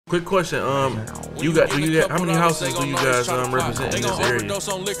Quick question. Do you got how many houses do you guys represent in this area?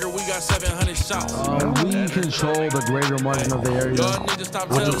 We control the greater margin of the area.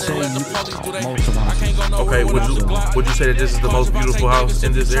 Would you say Most of them. okay? Would you say that this is the most beautiful house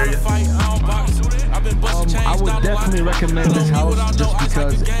in this area? I would definitely recommend this house just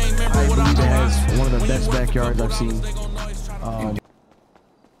because I believe it has one of the best backyards I've seen.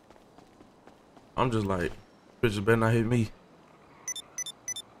 I'm just like, bitches better not hit me.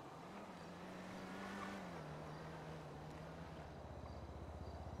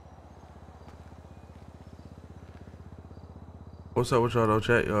 What's up with y'all though,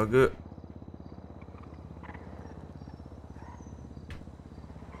 chat? Y'all good?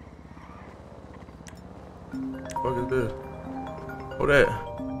 What is this? Who that?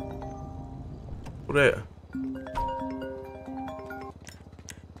 Who that?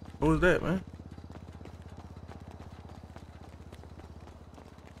 Who is that, man?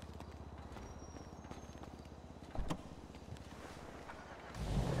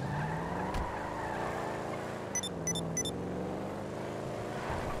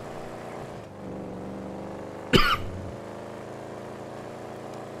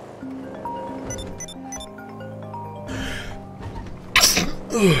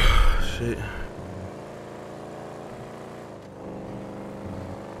 Shit.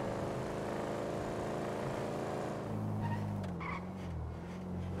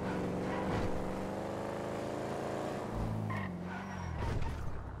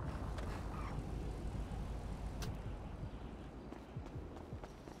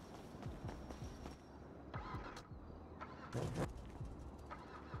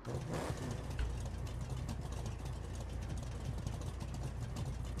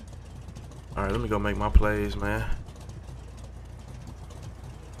 All right, let me go make my plays, man.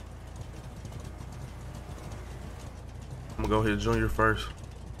 I'm gonna go hit Junior first.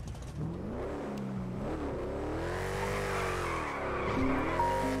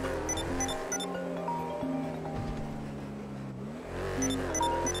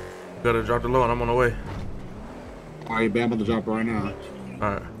 Gotta drop the low and I'm on the way. All right, I'm about to drop right now.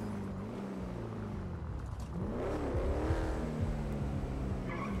 All right.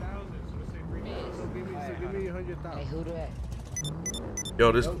 Hey, who that?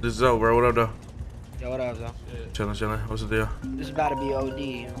 Yo, this is Zoe, bro. What up, though? Yo, what up, Zoe? Chillin'. What's the deal? This is about to be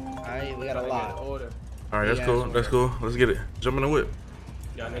OD. Alright, we got a lot. All right, that's cool. That's cool. Let's get it. Jump in the whip.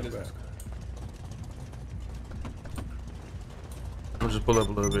 I'm just pull up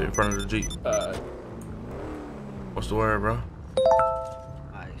a little bit in front of the Jeep. What's the word, bro?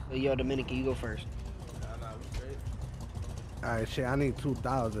 Alright, so yo, Dominican, you go first. Alright, shit, I need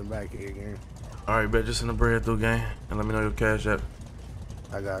 2,000 back here, gang. Alright, bet, just send the bread through, gang, and let me know your cash app.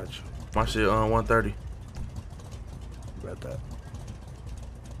 I got you. My shit on 130. Bet that.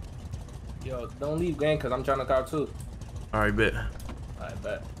 Yo, don't leave, gang, cause I'm trying to cop too. Alright, bet. Alright,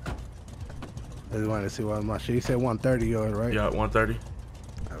 bet. I just wanted to see what my shit. You said 130 yours, right? Yeah, 130.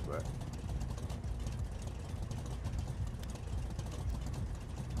 I bet.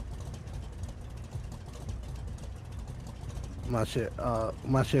 My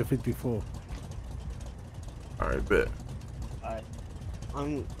shit 54. Alright, bet. Alright.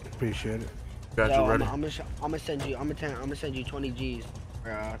 Appreciate it. Got you ready. I'm gonna send you 20 G's.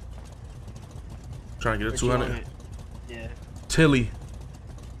 Trying to get a 200. Yeah. Tilly.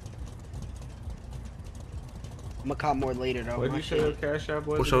 I'm gonna cop more later though. What did you say your cash app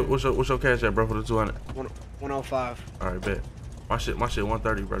was? What's your cash app, bro, for the 200? 105. Alright, bet. My shit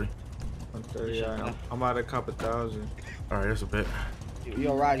 130, buddy. 130. Yeah, I'm out of cop 1,000. Alright, that's a bet.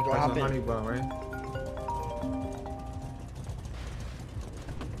 Yo, Rod, go That's hop a in. honey bun, right?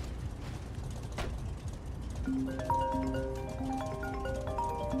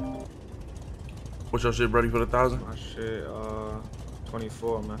 What's your shit, buddy, for the 1,000? My shit,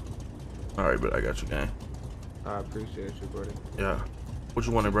 24, man. Alright, bet, I got you, gang. I appreciate you, buddy. Yeah. What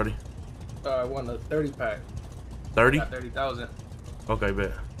you wanted, buddy? I want a 30 pack. 30? 30,000. Okay,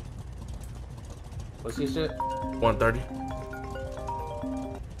 bet. What's your shit? 130.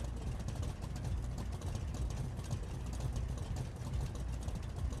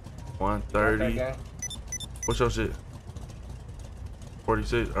 $130. Okay, What's your shit?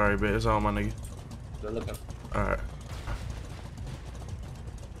 46. Alright, bet. It's on, my nigga. good looking. Alright.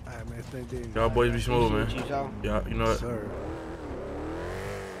 Alright, man. Stay there. Y'all boys be smooth, man. Appreciate you, Zoe. Yeah, you know what? Sir.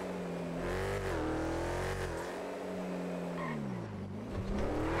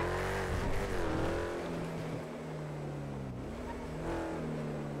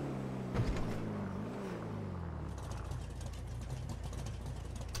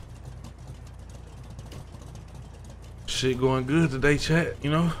 Shit going good today, chat,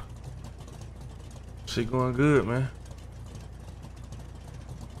 you know? Shit going good, man.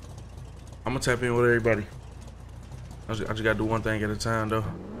 I'm gonna tap in with everybody. I just gotta do one thing at a time, though.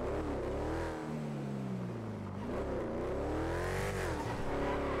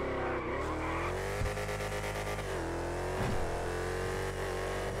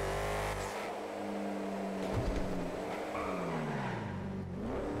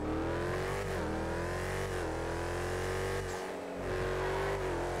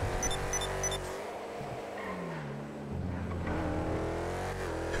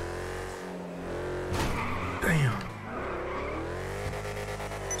 Damn.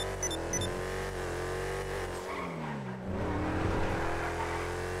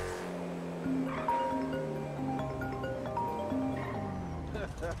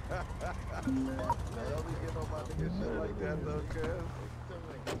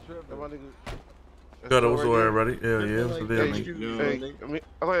 Got it, what's the word, everybody? Hell yeah, what's the deal, nigga?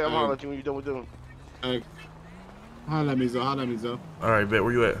 I'm hollering at you when you're done with them. Hey, holla at me, Zo. Holla at me, Zo. All right, bet.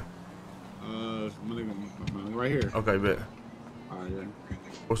 Where you at? My nigga, right here. Okay, bet. All right, yeah.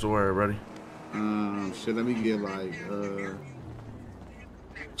 What's the word, buddy? Shit, let me get like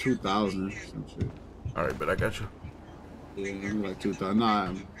 2,000 some shit. All right, bet. I got you. Yeah, let me like 2,000.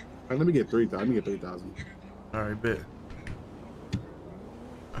 Nah, let me get 3,000. Let me get 3,000. All right, bet.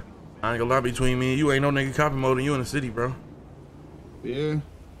 I ain't gonna lie, between me and you, ain't no nigga copy mode than you in the city, bro. Yeah.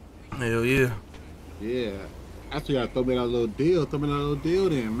 Hell yeah. Yeah. Actually, I throw me that little deal. Throw me that little deal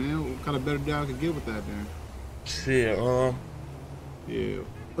then, man. What kind of better deal I could get with that then? Shit, Yeah.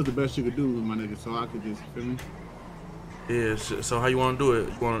 What's the best you could do, my nigga? So I could just, feel me? yeah. So how you wanna do it?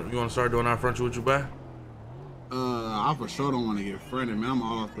 You wanna start doing our front you what you buy? I for sure don't want to get friendly, man. I'm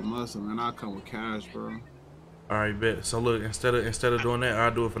all off the muscle, man. I come with cash, bro. All right, bet. So look, instead of doing that,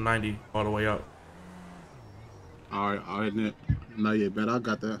 I'll do it for 90 all the way out. All right, Nick. Not yet, bet. I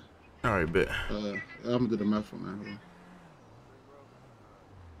got that. All right, bet. I'm gonna do the math for man.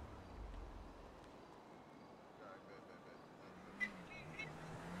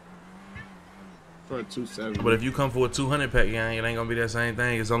 Hold on. For 270. But if you come for a 200 pack, gang, it ain't gonna be that same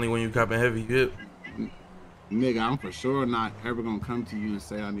thing. It's only when you copping heavy, you Nigga, I'm for sure not ever gonna come to you and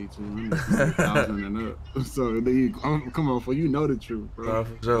say I need 200,000 and up. So come on, for you know the truth, bro.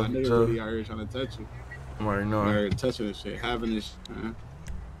 For sure, My nigga sure. really out here trying to touch you. I'm already Out knowing. here touching this shit, having this shit, man.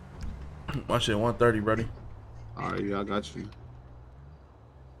 My shit 130, buddy. All right, yeah, I got you.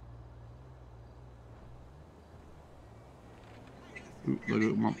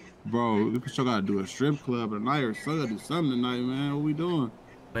 Look at my bro. We sure gotta do a strip club tonight or so. Gotta do something tonight, man. What we doing?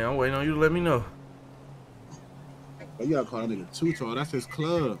 Man, I'm waiting on you to let me know. Oh, you gotta call that nigga Tuto. That's his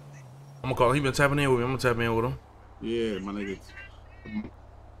club. I'm gonna call him. He been tapping in with me. I'm gonna tap in with him. Yeah, my nigga.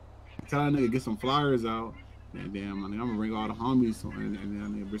 Tell that nigga get some flyers out. And damn, my nigga, I'm gonna bring all the homies and then I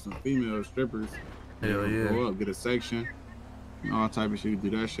need to bring some female strippers. Hell yeah. Go up, get a section. All type of shit.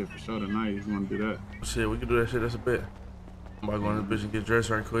 Do that shit for sure tonight if you wanna do that. Shit, we can do that shit. That's a bet. I'm about to go in this bitch and get dressed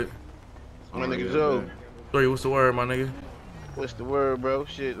right quick. My nigga Joe. Three, what's the word, my nigga? What's the word, bro?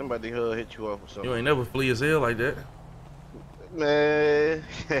 Shit, I'm about to hit you off or something. You ain't never flee as hell like that. Man,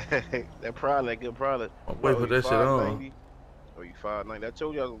 that product, that good product. Wait, put that shit on. Oh, you 590. I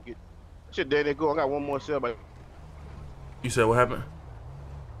told you I was gonna get shit. There they go. I got one more sale, but You said what happened?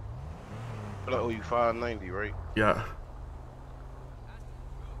 I owe you 590, right? Yeah.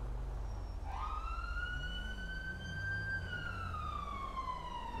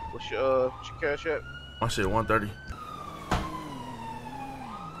 What's your cash app? My shit 130.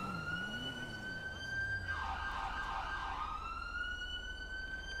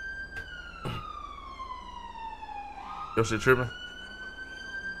 Your shit tripping?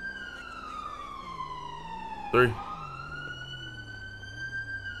 3.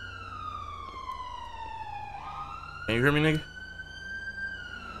 Can you hear me, nigga?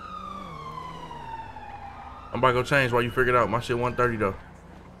 I'm about to go change while you figure it out. My shit 130 though.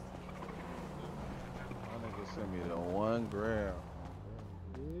 My nigga sent me the 1 gram.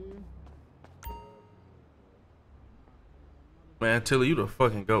 Man, Tilly, you the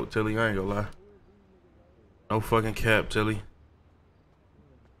fucking goat, Tilly. I ain't gonna lie. No fucking cap, Tilly.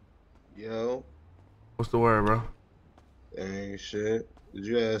 Yo. What's the word, bro? Ain't shit. Did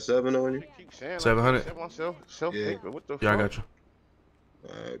you have 7 on you? 700? Yeah. What the fuck? Yeah, I got you.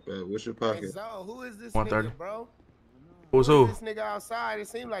 Alright, bet. What's your pocket? So, who is this 130. nigga, bro? Who's who? This nigga outside, it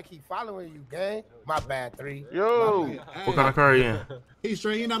seems like he following you, gang. My bad, 3. Yo. What kind of car are you in? He's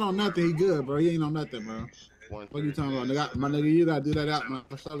straight. He not on nothing. He good, bro. He ain't on nothing, bro. What you talking about? Nigga, my nigga, you gotta do that out, man.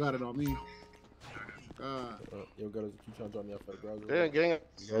 I still got it on me. Yo, gotta keep trying to drop me off at the garage. Yeah, gang.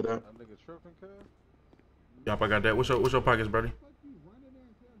 You got that? That nigga tripping, cuz? Yup, I got that. What's your pockets, buddy?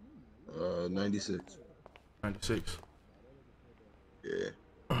 96. 96. Yeah.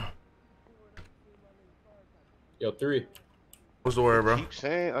 Yo, 3. What's the word, bro? Keep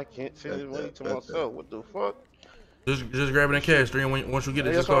saying I can't send this money to myself. What the fuck? Just grab it in cash, 3. And once you get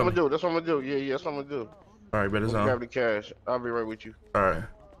it, Hey, just that's what call I'm me. gonna do. That's what I'm gonna do. Yeah, that's what I'm gonna do. All right, bet it's on. Grab the cash. I'll be right with you. All right.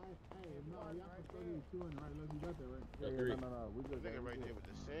 That nigga right there with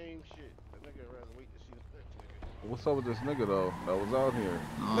the same shit. That nigga rather wait to see the flex nigga. What's up with this nigga though that was out here?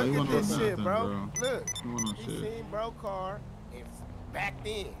 Oh, he Look went at this on shit, nothing, bro. Look, He went on he shit. seen bro car and backed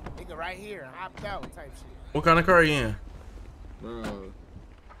in. Nigga right here and hopped out type shit. What kind of car you in? Bro.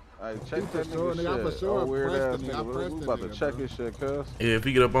 Hey, check that sure, nigga nigga, I for shit. sure Oh, weird pressed ass the nigga. I nigga. pressed We the about to nigga, check bro. his shit, cuz. Yeah, if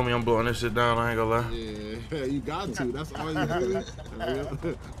he get up on me, I'm blowing this shit down. I ain't gonna lie. Yeah, you got to. That's all you do.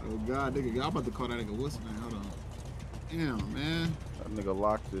 Oh God, nigga, I'm about to call that nigga. What's his name? Hold on. Damn, man. That nigga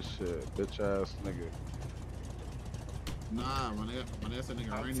locked this shit. Bitch ass nigga. Nah, my nigga said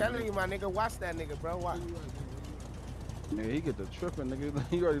nigga I'm Rainy. telling you, my nigga, watch that nigga, bro. Watch. Nigga, he get the tripping, nigga.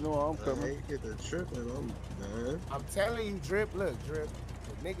 You already know I'm coming. He get the tripping on me, man. I'm telling you, Drip, look, Drip.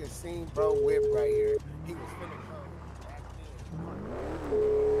 The nigga seen bro whip right here. He was finna come back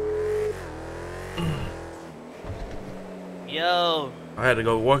in. Yo, I had to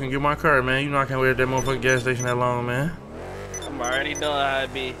go walk and get my car, man. You know I can't wait at that motherfucking gas station that long, man. I'm already knowing how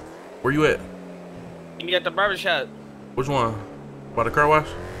it be. Where you at? You be at the barbershop. Which one? By the car wash?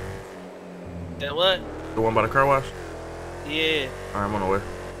 That what? The one by the car wash? Yeah. All right, I'm on the way.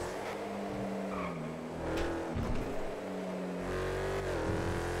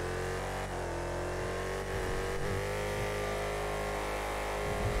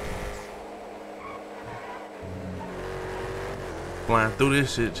 Flying through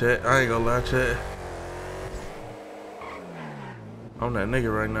this shit, chat. I ain't gonna lie, chat. I'm that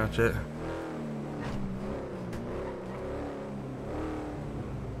nigga right now, chat.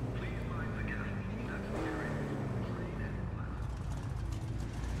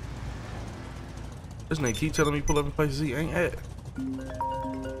 This nigga keep telling me pull up in places he ain't at.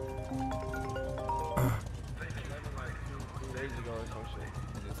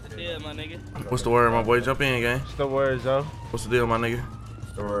 What's the deal, my nigga? What's the word, my boy? Jump in, gang. What's the word, Zoe? What's the deal, my nigga?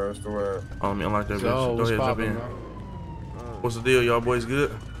 What's the word? What's the word? Oh, let me unlock that Zo, bitch. Go what's ahead, jump poppin', in. man? What's the deal, y'all boys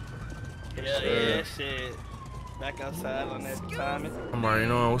good? Yeah, shit. Back outside on that timing. I'm already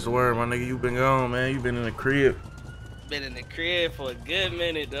knowing. What's the word, my nigga? You been gone, man. You been in the crib. Been in the crib for a good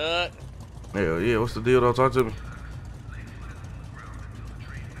minute, dog. Hell yeah. What's the deal, though? Talk to me.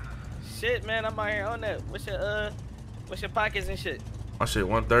 Shit, man, I'm out here on that. What's your pockets and shit? My shit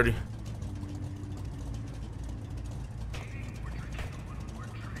 130.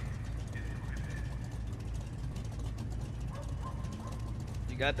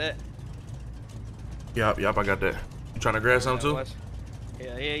 You got that? Yup, I got that. You trying to grab something too?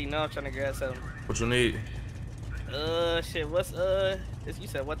 Yeah, you know I'm trying to grab something. What you need? Shit, what's, you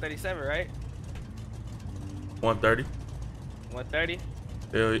said 137, right? 130. 130?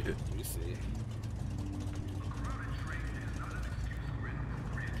 Hell yeah. Let me see.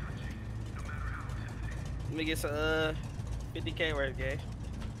 Let me get some, 50K worth, gang.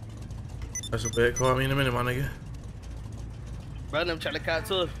 That's a bet. Call me in a minute, my nigga. Brother, I'm trying to cop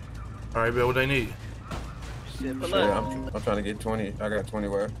too. All right, bet. What they need? Shit, pull Shit, up. I'm trying to get 20. I got 20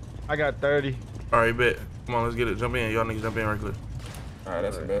 where? I got 30. All right, bet. Come on, let's get it. Jump in. Y'all niggas jump in right quick. All right,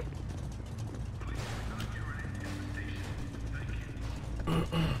 that's a bet.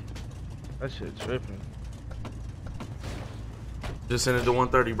 That shit tripping. Just send it to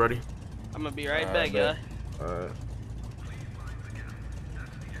 130, buddy. I'm gonna be right Alright, back, y'all. bet.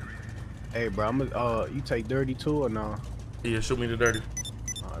 Hey, bro, you take dirty too or no? Yeah, shoot me the dirty.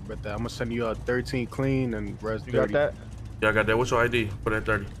 I bet that I'm gonna send you a 13 clean and rest You dirty. got that? Yeah, I got that. What's your ID for that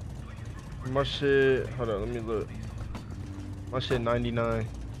 30? My shit, hold on, let me look. My shit 99.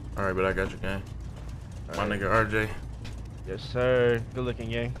 All right, but I got you, gang. My nigga RJ. Yes, sir. Good looking,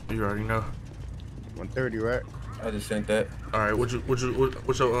 gang. You already know. 130, right? I just sent that. All right, what's your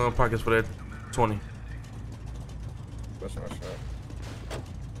pockets for that 20? What's my shot?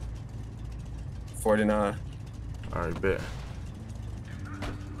 49. All right, bet.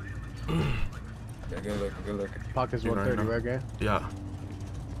 Yeah, good looking, good looking. Pockets You already 130, know. right, gang? Yeah.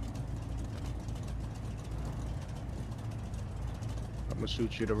 I'm gonna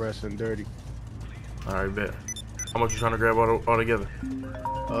shoot you the rest in dirty. All right, bet. How much you trying to grab all together?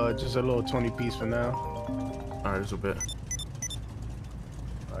 Just a little 20 piece for now. All right, it's a bet.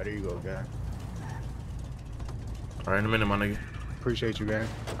 All right, there you go, gang. All right, in a minute, my nigga. Appreciate you, gang.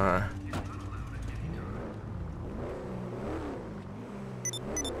 All right.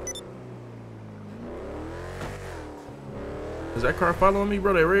 Is that car following me,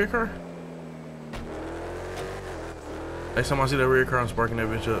 bro? That red car? Next time I see that red car, I'm sparking that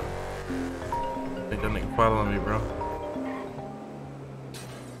bitch up. I think that nigga following me, bro.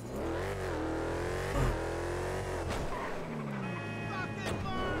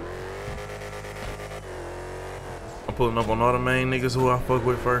 I'm pulling up on all the main niggas who I fuck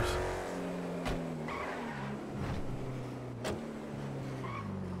with first.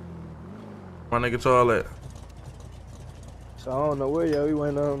 My nigga tall at. So I don't know where y'all. We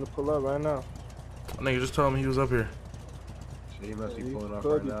waiting on him to pull up right now. My nigga just told me he was up here. Shit, he must be pulling up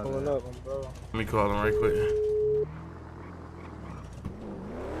Could right be now. pulling up, bro. Let me call him right quick.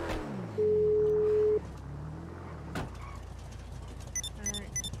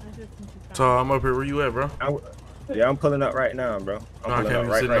 So I'm up here. Where you at, bro? Yeah, I'm pulling up right now, bro. I can't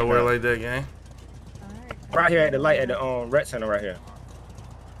be sitting nowhere like that, gang. Right here at the light at the rec center right here.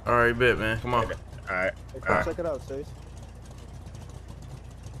 All right, bet, man. Come on. All right. Hey, come check it out, Chase.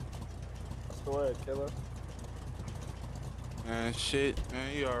 What's the word, killer? Man, shit,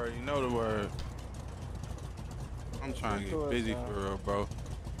 man, you already know the word. I'm trying to get busy for real, bro.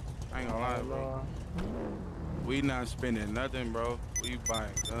 I ain't gonna lie, bro. We not spending nothing, bro. We buying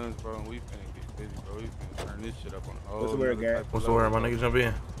guns, bro, and we finna get busy, bro. We finna turn this shit up on the whole. What's the word, gang? What's the word? My nigga jump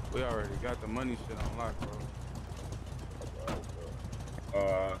in. We already got the money shit on lock, bro.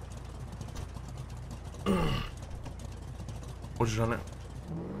 What you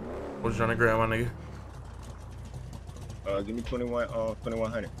trying to grab, my nigga? Give me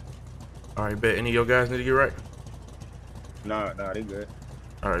 2100. All right, bet. Any of your guys need to get right? Nah, they good.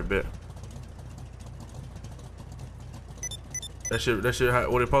 All right, bet. That shit,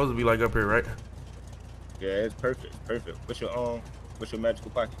 what it supposed to be like up here, right? Yeah, it's perfect. What's your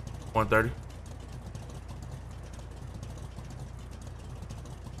magical pocket? 130.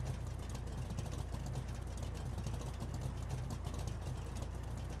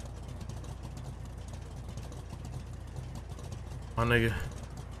 My nigga.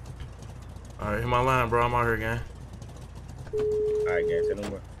 Alright, hit my line, bro. I'm out here, gang. Alright, gang, say no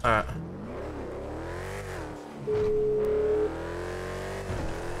more. Alright.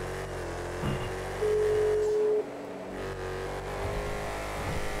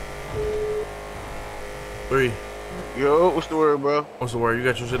 Three. Yo, what's the word, bro? What's the word? You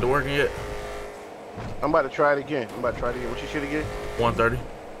got your shit to working yet? I'm about to try it again. What's your shit again? 130.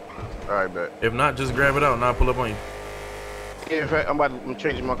 Alright, bet. If not, just grab it out and I'll pull up on you. Yeah, in fact, I'm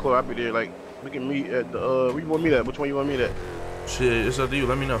changing my clothes. I'll be there. Like, we can meet at the, where you want me at? Which one you want me at? Shit, it's up to you.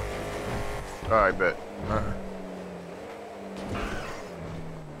 Let me know. Alright, bet. Alright.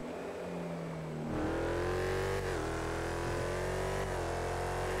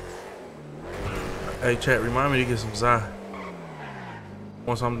 Hey, chat, remind me to get some Zai.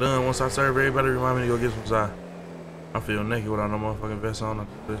 Once I'm done, once I serve everybody, remind me to go get some Zai. I feel naked without no motherfucking vest on.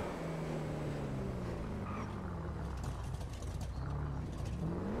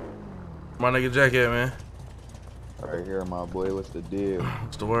 My nigga Jack at, man. Right here, my boy. What's the deal?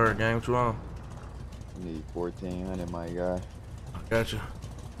 What's the word, gang? What you on? Need 1400, my guy. I got you.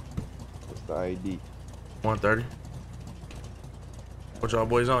 What's the ID? 130. What y'all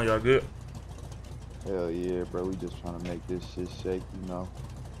boys on? Y'all good? Hell yeah, bro. We just trying to make this shit shake, you know.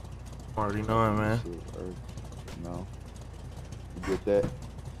 Already knowing, man. Shit, you know. You get that?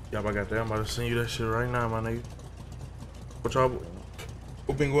 Yup, I got that. I'm about to send you that shit right now, my nigga. What y'all?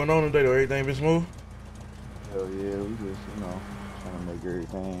 What been going on today, though? Everything been smooth? Hell yeah, we just, you know, trying to make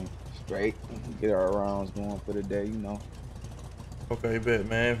everything straight. Get our rounds going for the day, you know. Okay, bet,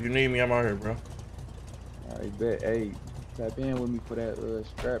 man. If you need me, I'm out here, bro. Alright, bet. Hey, tap in with me for that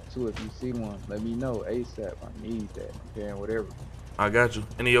strap, too. If you see one, let me know ASAP. I need that. I'm carrying whatever. I got you.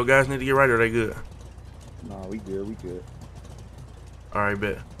 Any of your guys need to get right, or they good? Nah, we good. We good. Alright,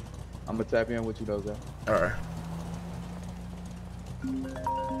 bet. I'm gonna tap in with you, though, guys. Alright.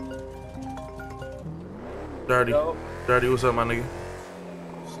 Dirty, what's up, my nigga?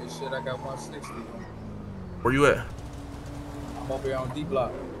 Shit, I got 160. Where you at? I'm over here on D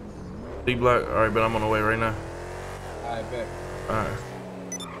block. D block? Alright, bet I'm on the way right now. Alright, bet. Alright.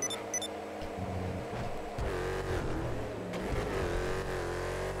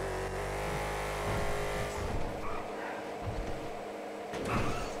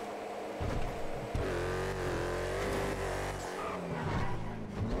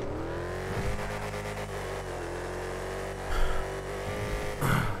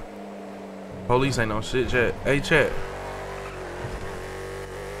 Police ain't no shit, chat. Hey, chat.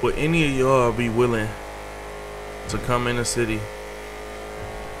 Would any of y'all be willing to come in the city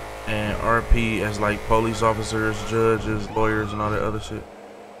and RP as like police officers, judges, lawyers, and all that other shit?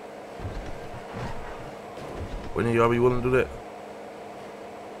 Wouldn't y'all be willing to do that?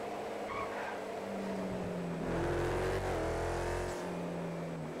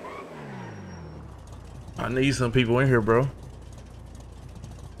 I need some people in here, bro.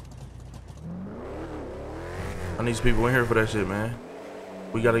 I need some people in here for that shit, man.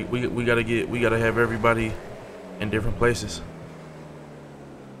 We gotta have everybody in different places.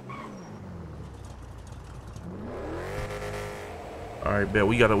 All right, bet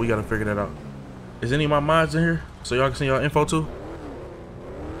we gotta figure that out. Is any of my mods in here so y'all can see y'all info too?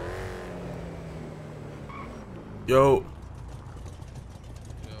 Yo.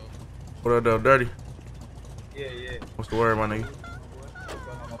 What up, though, Dirty? Yeah, yeah. What's the word, my nigga?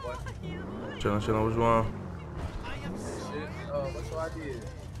 Chillin', what's wrong? Shit, what's your idea?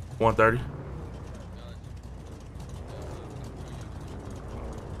 130.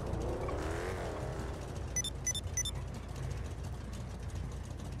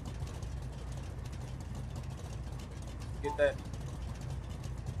 Get that.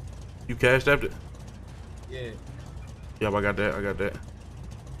 You cashed after it? Yeah. Yep, I got that.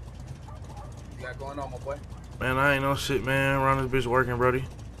 You got going on, my boy? Man, I ain't no shit, man. Around this bitch working, brody.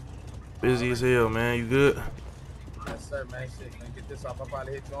 Busy as hell, man. You good? Yes, sir, man. Shit, man. Get this off. I'll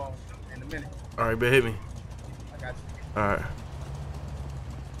probably hit you on in a minute. All right, bet, hit me. I got you. All right.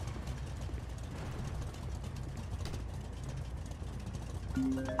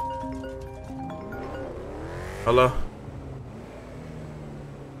 Hello?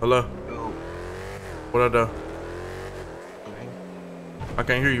 Hello? What up, though? I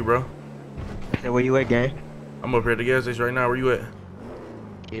can't hear you, bro. Where you at, gang? I'm up here at the gas station right now. Where you at?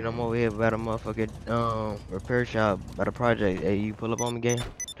 You know, I'm over here about a motherfucking repair shop, about a project. Hey, you pull up on me, gang?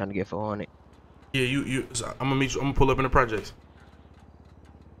 Trying to get 400. Yeah, so I'm gonna meet you. I'm gonna pull up in the projects.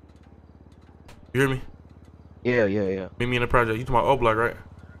 You hear me? Yeah. Meet me in the project. You to my O block, right?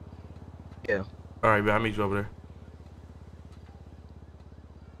 Yeah. All right, man. I'll meet you over there.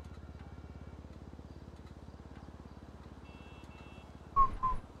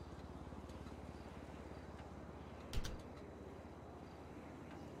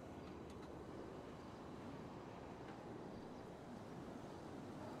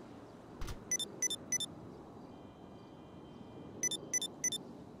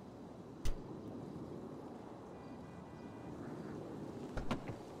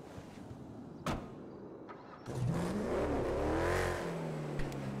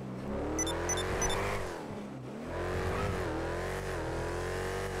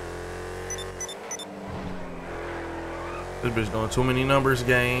 This bitch doing too many numbers,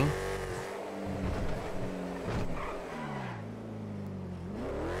 gang.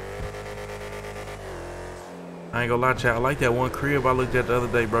 I ain't gonna lie, chat. I like that one crib I looked at the other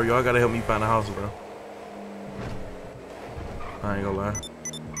day, bro. Y'all gotta help me find a house, bro. I ain't gonna lie.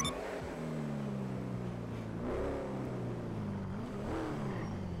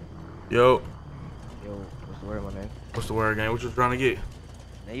 Yo. Yo, what's the word, my name? What's the word, gang? What you trying to get?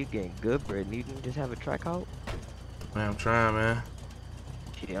 Now you getting good, bro. You can just have a track out. Man, I'm trying, man.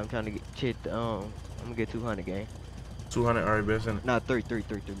 Shit, I'm trying to get shit. I'm gonna get 200, gang. 200. All right, bet, send it. Nah, 3. I'm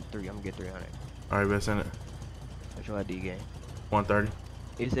gonna get 300. All right, bet, send it. What's your ID, gang? 130.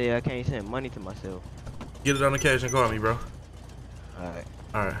 You say I can't send money to myself. Get it on the cash and call me, bro. Alright.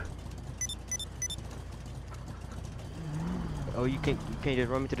 Alright. Oh, you can't just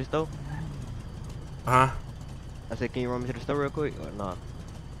run me to the store? Uh-huh. I said, can you run me to the store real quick or nah?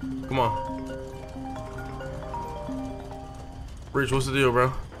 Come on. Rich, what's the deal,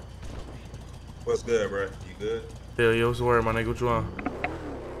 bro? What's good, bro? You good? Hell yeah, what's the word, my nigga? What you on?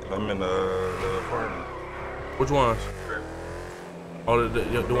 I'm in the apartment. Which ones? Oh,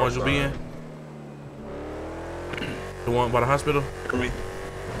 the ones you be in? The one by the hospital? For me?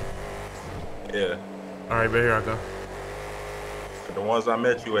 Yeah. Alright, bet, here I go. The ones I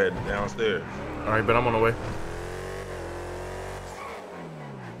met you at downstairs. Alright, bet, I'm on the way.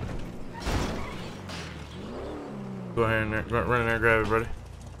 Go ahead and run in there and grab it, buddy.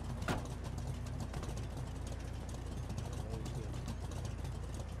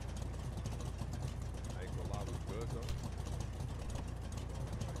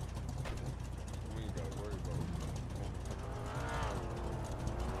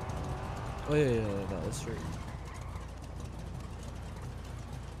 Oh yeah, that's straight.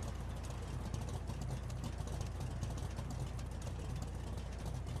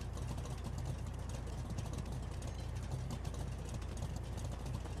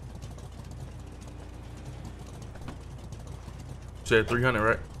 You said 300,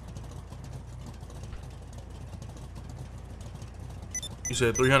 right? You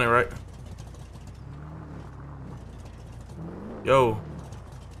said 300, right? Yo.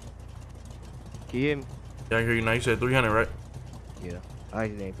 Can you hear me? Yeah, I hear you now. You said 300, right? Yeah. I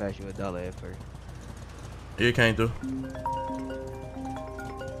just didn't pass you $1 at first. Yeah, it came through.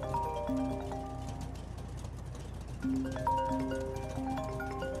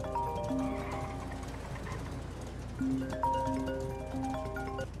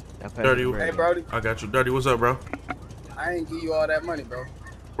 Dirty. Hey, Brody. I got you. Dirty, what's up, bro? I ain't give you all that money, bro.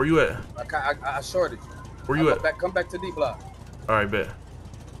 Where you at? I shorted you. Where you at? Come back to D block. All right, bet.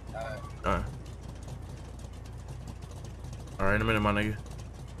 All right. All right. All right, in a minute, my nigga.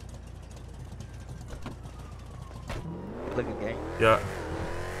 Look again. Yeah.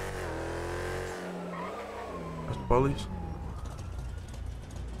 That's the police.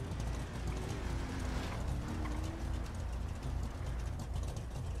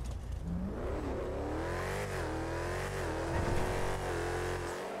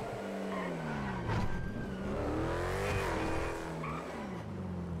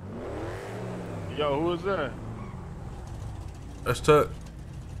 Yo, who is that? That's Tuck.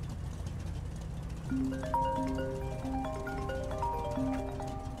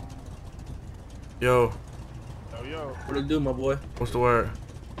 Yo. Yo. What it do, my boy? What's the word?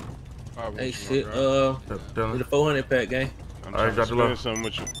 Hey, shit. Need a 400 pack, gang. I'm All right, drop the low. Trying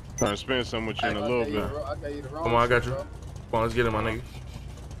to spend something with you in a little bit. Come on, I got you. Come on, let's get it, my nigga.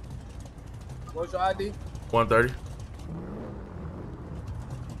 What's your ID? 130.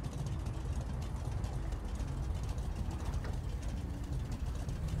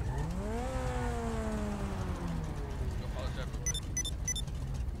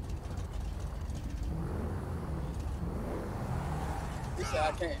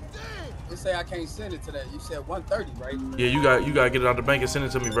 You say I can't send it to that. You said 130, right? Yeah, you gotta get it out the bank and send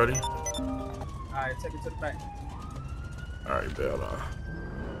it to me, buddy. All right, take it to the bank. All right, bet. Hold on.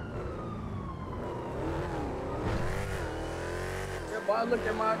 Yeah, boy, I looked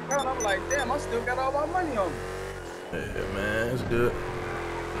at my account. I'm like, damn, I still got all my money on me. Yeah, man, it's good.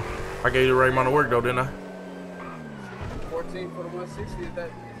 I gave you the right amount of work though, didn't I? 14 for the 160. Is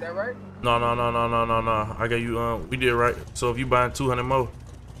that right? No. I got you. We did right. So if you buying 200 more,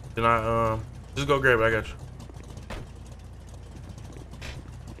 then I just go grab it. I got you.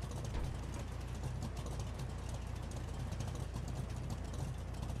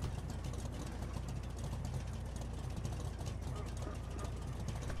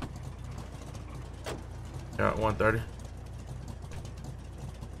 Got 130.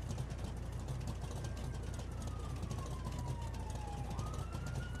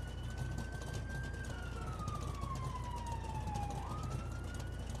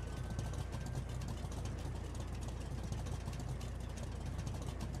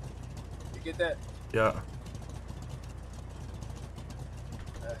 Get that? Yeah.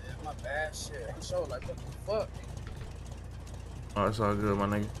 My bad shit. I'm sure like what the fuck. Oh, it's all good, my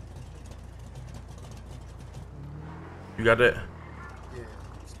nigga. You got that? Yeah,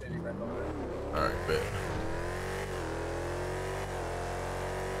 standing right over there. All right, bet.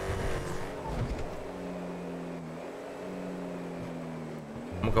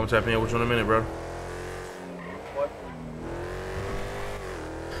 I'm gonna come tap in with you in a minute, bro. What?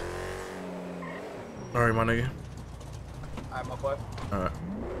 All right, my nigga. All right, my boy. All right.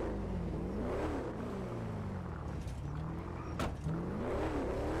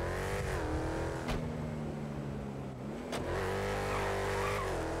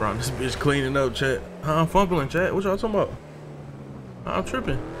 Bro, this bitch cleaning up, chat. I'm fumbling, chat. What y'all talking about? I'm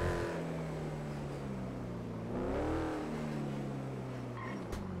tripping.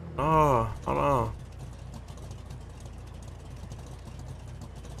 Oh, hold on.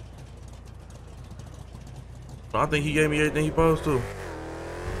 I think he gave me everything he supposed to.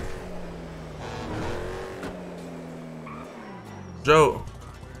 Joe.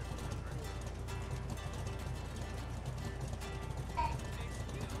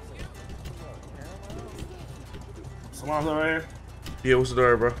 Someone's over here? Yeah, what's the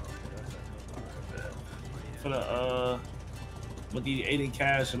story, bro? For the I'm gonna give you 80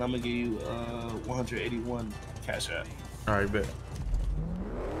 cash and I'm gonna give you 181 cash out. Alright, bet.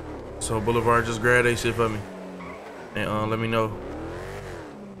 So Boulevard just grab that shit for me. And let me know.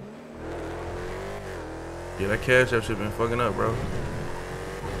 Yeah, that cash app shit been fucking up, bro.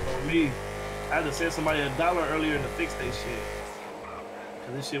 For me, I had to send somebody $1 earlier to fix that shit.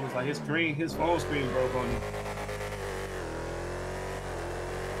 Cause this shit was like his phone screen broke on him.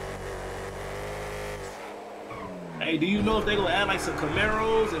 Hey, do you know if they gonna add like some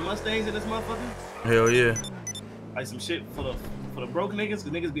Camaros and Mustangs in this motherfucker? Hell yeah. Like some shit for the broke niggas? Cause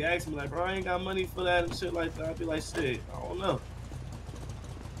niggas be asking me like, bro, I ain't got money for that and shit like that. I be like, shit, I don't know.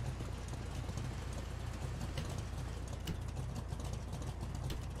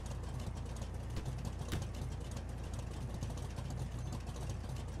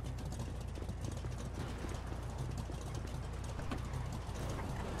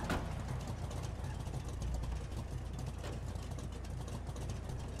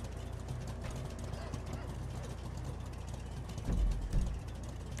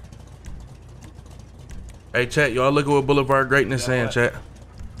 Hey, chat, y'all look at what Boulevard Greatness saying, chat.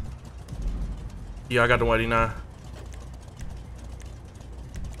 Yeah, I got the 189.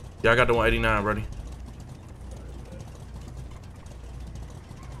 Yeah, I got the 189, buddy.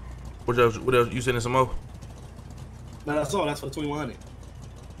 What else? What else? You sending some more? No, that's all. That's for 2100.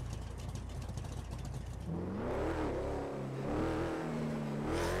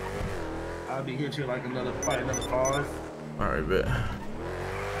 I'll be here till like probably another 5. All right, bet.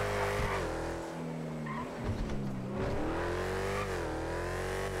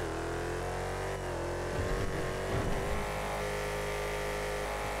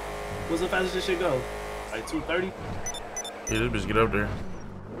 What's the fastest this shit go? Like 230? Yeah, this bitch get up there.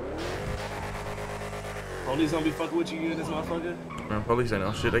 Police don't be fucking with you in this motherfucker? Man, police ain't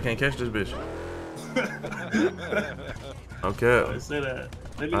no shit. They can't catch this bitch. Okay. I say that.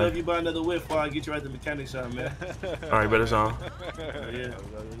 Let me know if you buy another whip before I get you right to the mechanic shop, man. All right, bet it's on. Yeah.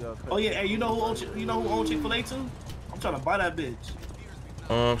 Oh yeah, hey, you know who owns Chick-fil-A too? I'm trying to buy that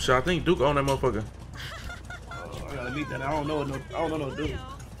bitch. Shit, I think Duke own that motherfucker. I gotta meet that. I don't know no Duke.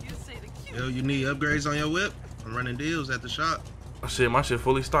 Yo, you need upgrades on your whip? I'm running deals at the shop. Oh, shit, my shit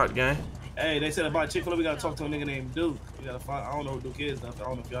fully stocked, gang. Hey, they said about Chick-fil-A, we gotta talk to a nigga named Duke. We gotta find. I don't know who Duke is. Though. I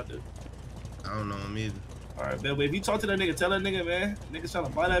don't know if y'all do. I don't know him either. All right, but if you talk to that nigga, tell that nigga, man, nigga's trying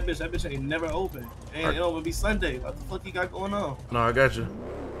to buy that bitch. That bitch ain't never open. And it'll even be Sunday. What the fuck you got going on? No, I got you.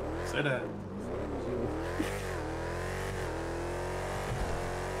 Say that.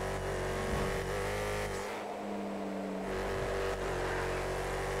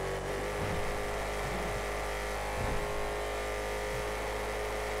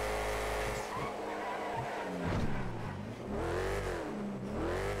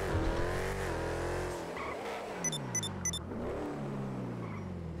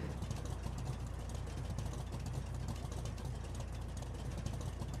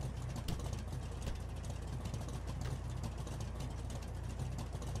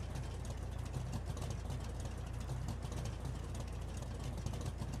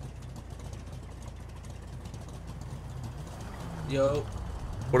 Yo.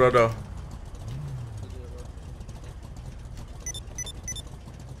 What up, though?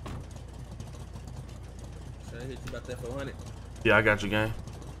 Should I hit you about that 400? Yeah, I got you, gang.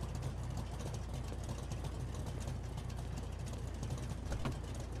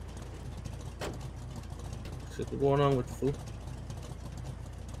 Shit, what's going on with the fool?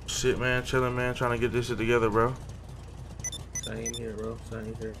 Shit, man, chilling, man, trying to get this shit together, bro. Same here, bro.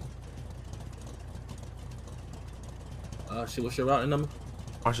 Same here. Shit, what's your routing number?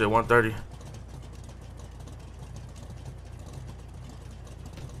 My shit 130.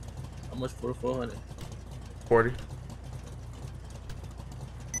 How much for the 400? 40.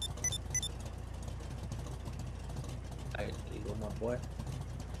 Alright, there you go, my boy.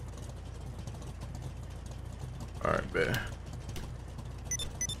 All right, bet.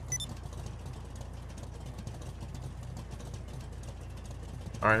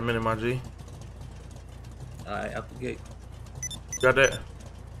 All right, a minute, my G. Alright, out the gate. Got that?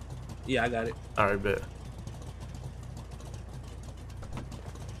 Yeah, I got it. All right, bet.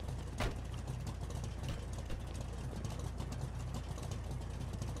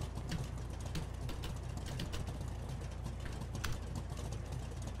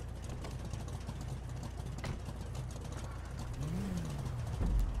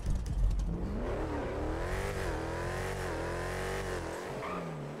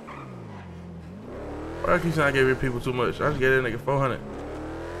 Why I keep saying I gave people too much? I just gave that nigga 400.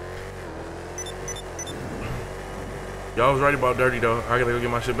 Y'all was right about Dirty though. I gotta go get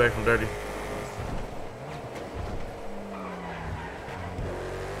my shit back from Dirty.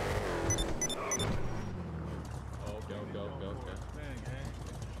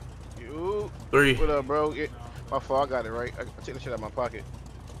 You. 3. What up, bro? My fault. I got it right. I take the shit out of my pocket.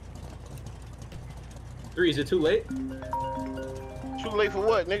 3, is it too late? Too late for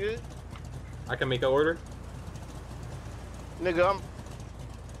what, nigga? I can make an order? Nigga, I'm...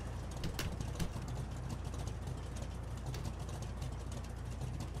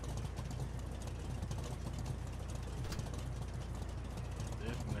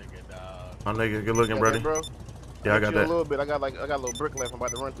 My nigga, good looking, That, brother. bro? Yeah, I got that. A little bit. I got a little brick left. I'm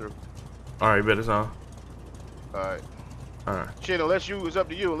about to run through. All right, bet it's on. All right. All right. Shit, unless you, it's up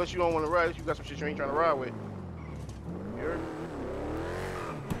to you. Unless you don't want to ride, unless you got some shit you ain't trying to ride with. You heard?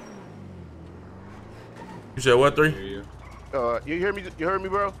 You said what, 3? You hear me? You heard me,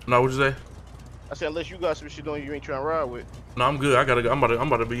 bro? No, what'd you say? I said unless you got some shit on you ain't trying to ride with. No, I'm good. I gotta go. I'm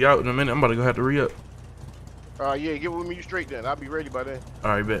about to be out in a minute. I'm about to go have to re-up. Yeah, get with me straight then. I'll be ready by then.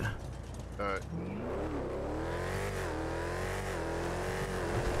 All right, bet. All right.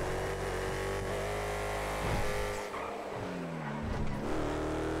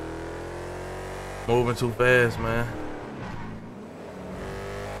 Moving too fast, man.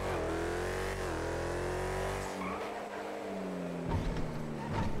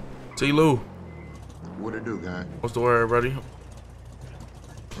 T-Lou. What it do, guy? What's the word, buddy?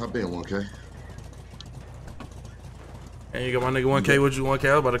 I've been 1K. And you got my nigga 1K with you, 1K.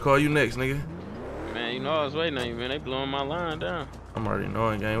 I was about to call you next, nigga. Man, you know I was waiting on you, man. They blowing my line down. I'm already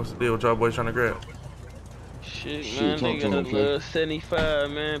knowing, gang. What's the deal with y'all boys trying to grab? Shit, man, they got a little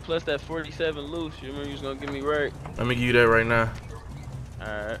 75, man, plus that 47 loose. You remember you was gonna give me right? Let me give you that right now.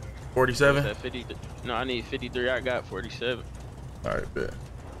 Alright. 47? That 50, no, I need 53. I got 47. Alright, bet.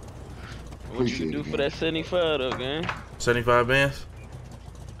 What you can do for that 75 though, gang? 75 bands?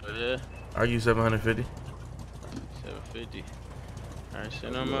 Oh, yeah. I'll give you 750. 750. Alright,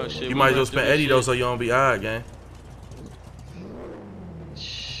 shit, I'm out. Shit, you might as well spend 80 though, so you don't be odd, gang.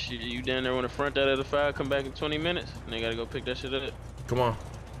 Shit, you down there on the front out of the fire, come back in 20 minutes, and they gotta go pick that shit up. Come on.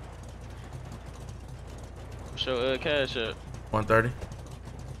 Show cash up. 130.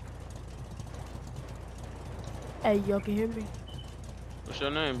 Hey, y'all can hear me? What's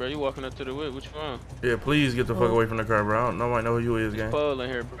your name, bro? You walking up to the whip? What you on? Yeah, please get the fuck away from the car, bro. I don't nobody know who you is, gang. Pole in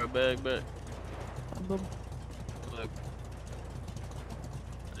here, bro. Bag back. Look.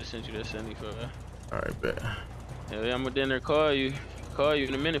 I just sent you that 75. Alright, bet. Hell yeah, I'm gonna dinner call you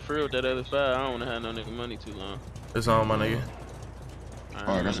in a minute for real with that other 5. I don't wanna have no nigga money too long. It's on, my nigga.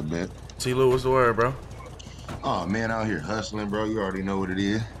 Alright, that's a bet. T-Lou, what's the word, bro? Oh man, out here hustling, bro. You already know what it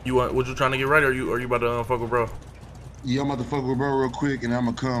is. You what you trying to get ready, or you about to fuck with bro? Yeah, I'm about to fuck with bro real quick, and I'm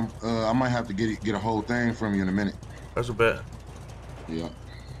gonna come. I might have to get a whole thing from you in a minute. That's a bet. Yeah.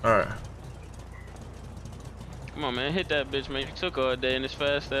 All right. Come on, man, hit that bitch, man. You took all day in this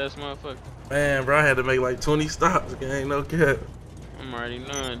fast ass motherfucker. Man, bro, I had to make like 20 stops. Ain't no cap. I'm already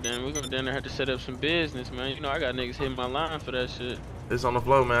knowing, damn. We gonna down there have to set up some business, man. You know I got niggas hitting my line for that shit. It's on the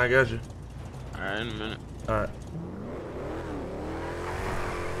floor, man. I got you. All right, in a minute. All right.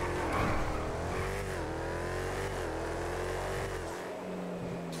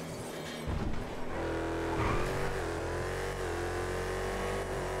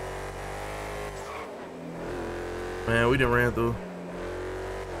 Man, we done ran through.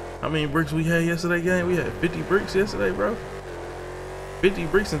 How many bricks we had yesterday, gang? We had 50 bricks yesterday, bro. 50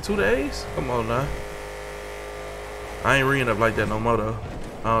 bricks in 2 days? Come on now. I ain't reading up like that no more though.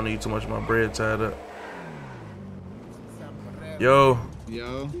 I don't need too much of my bread tied up. Yo.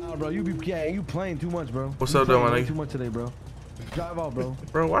 Yo. Nah, bro, you playing too much, bro. What's up, though, my nigga? Too much today, bro. Drive off, bro.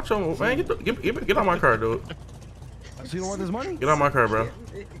 Bro, watch your man. Get out my car, dude. So you don't want this money? Get out my car, bro.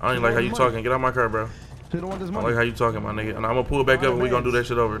 I don't even like how you talking. Get out my car, bro. So you don't want this I money? don't like how you talking, my nigga. And I'm gonna pull it back up and we gonna do that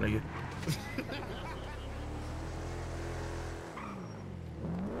shit over, nigga.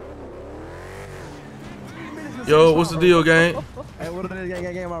 Yo, what's the deal, gang? Hey, what it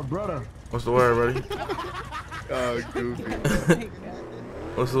is, gang, my brother. What's the word, buddy? Oh, goofy.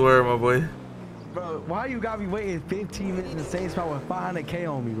 What's the word, my boy? Bro, why you got me waiting 15 minutes in the same spot with 500K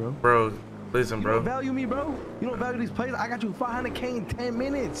on me, bro? Bro, listen, bro. You don't value me, bro? You don't value these plays? I got you 500K in 10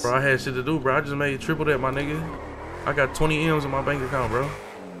 minutes. Bro, I had shit to do, bro. I just made triple that, my nigga. I got 20 M's in my bank account, bro.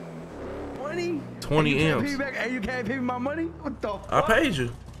 20? 20 M's. And you can't pay me my money? What the fuck? I paid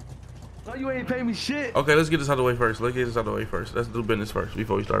you. No, you ain't paying me shit. Okay, let's get this out of the way first. Let's do business first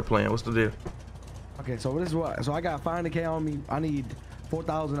before we start playing. What's the deal? Okay, so this is what. So I got 500K on me. I need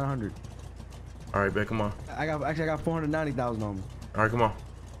 4,100. All right, bet. Come on. I got 490,000 on me. All right, come on.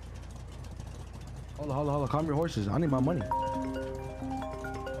 Hold on. Calm your horses. I need my money. I'm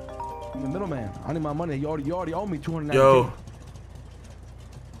the middleman. I need my money. You already owe me 290K.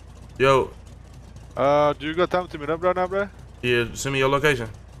 Yo. Do you got time to meet up right now, bro? Yeah, send me your location.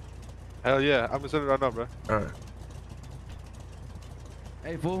 Hell yeah, I'm gonna send it right now, bro. All right.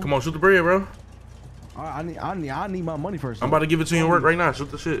 Hey, fool. Come on, shoot the bread, bro. All right, I need my money first. I'm about to give it to you in work right now.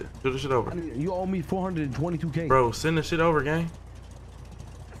 Shoot the shit. Shoot the shit over. You owe me 422K. Bro, send the shit over, gang.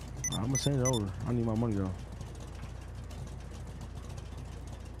 I'm gonna send it over. I need my money though.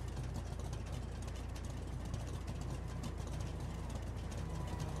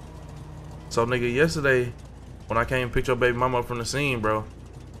 So, nigga, yesterday, when I came and picked your baby mama up from the scene, bro,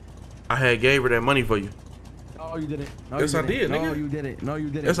 I had gave her that money for you. No, you didn't. No, Yes, I did, nigga. No, you didn't. No, you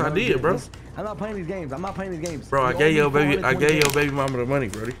didn't. Yes, I did, bro. I'm not playing these games. Bro, I gave your baby mama the money,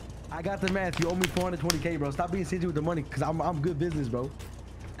 brody. I got the math. You owe me 420K, bro. Stop being stingy with the money, cause I'm good business, bro.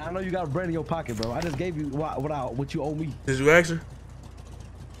 I know you got bread in your pocket, bro. I just gave you what you owe me. Did you ask her?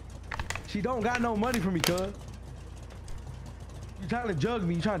 She don't got no money for me, cuz. You trying to jug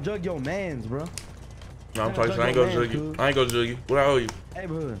me? You trying to jug your mans, bro? No, I'm talking. I ain't gonna jug you. I ain't gonna jug you. What I owe you?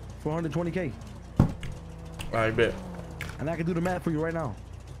 Neighborhood, 420K. I bet. And I can do the math for you right now.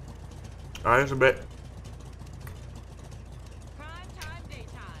 All right, that's a bet.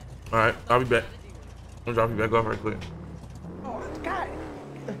 All right, I'll be back. I'm gonna drop you back off right quick. Oh God!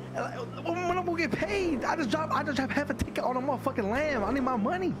 When I'm gonna get paid? I just dropped half a ticket on a motherfucking lamb. I need my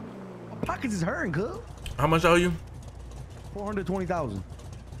money. My pockets is hurting, cuz. How much owe you? 420,000.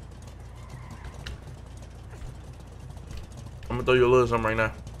 I'm gonna throw you a little something right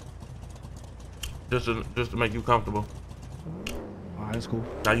now. Just to make you comfortable. All right, that's cool.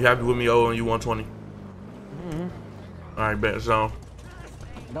 Now you happy with me owing you 120? All right, bet. So.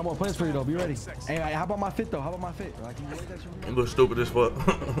 No more plans for you though. Be ready. Hey, how about my fit though? How about my fit? Like, can you wait that shit? You look stupid as fuck.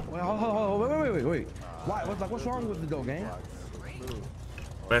 Wait, hold, wait. Why? What's wrong with the dough, gang?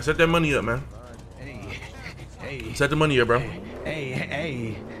 Man, set that money up, man. Hey. Set the money up, bro.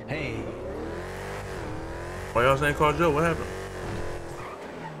 Hey. Why y'all saying call Joe? What happened?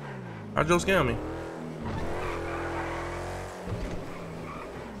 How Joe scam me?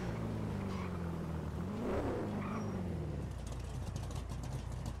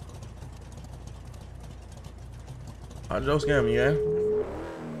 How Joe scam me, yeah?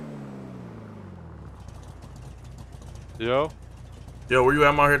 Yo, where you at?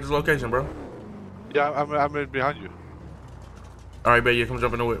 I'm out here at this location, bro. Yeah, I'm right behind you. All right, bet. Yeah, come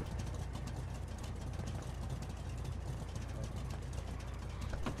jump in the whip.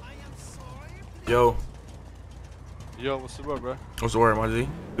 Yo, what's the word, bro? what's the word, my G?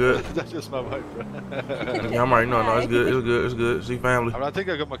 Good. That's just my wife, bro. Yeah, I'm already no, it's good. It's good. See family. I think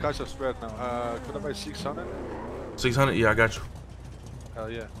I got my cash up spread now. Could I buy 600? 600? Yeah, I got you.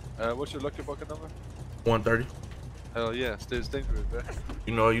 Hell yeah. What's your lucky bucket number? 130. Hell yeah, stays dangerous, bro.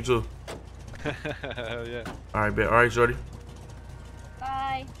 You know you too. Hell yeah. All right, bet. All right, shorty.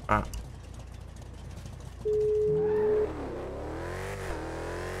 Bye. All right.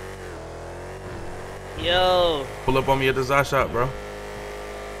 Yo. Pull up on me at the Zai shop, bro.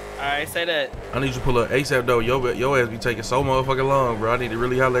 Alright, say that. I need you to pull up ASAP though. Your ass be taking so motherfucking long, bro. I need to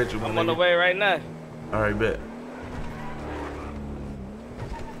really holler at you. I'm on the way right now. All right, bet.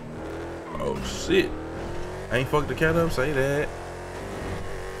 Oh shit. I ain't fucked the cat up. Say that.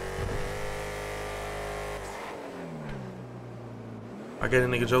 I gave a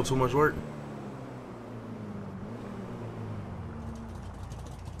nigga Joe too much work.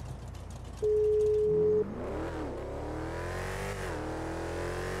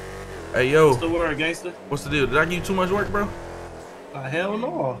 Hey yo. What's the word, gangster? What's the deal? Did I give you too much work, bro? Hell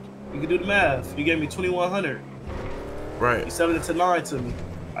no. You can do the math. You gave me 2,100. Right. You selling it to 9 to me.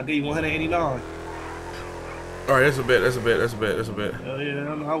 I gave you 189. All right, that's a bet. That's a bet. Hell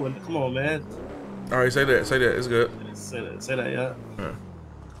yeah, I wouldn't. Come on, man. All right, say that. It's good. Say that, yeah.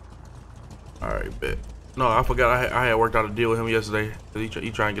 All right, bet. No, I forgot. I had worked out a deal with him yesterday. He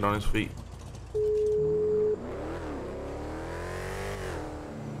trying to get on his feet.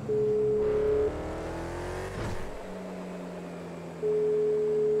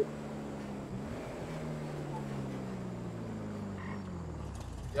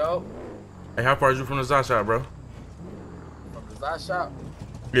 Yo. Hey, how far is you from the Zai shop, bro? From the Zai shop?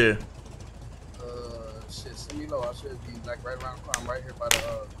 Yeah. Shit, send me low. I should be like right around the corner. I'm right here by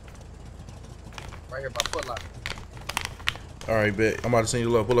the right here by Foot Locker. All right, bet. I'm about to send you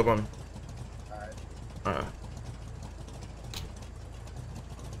low. Pull up on me. All right. All right.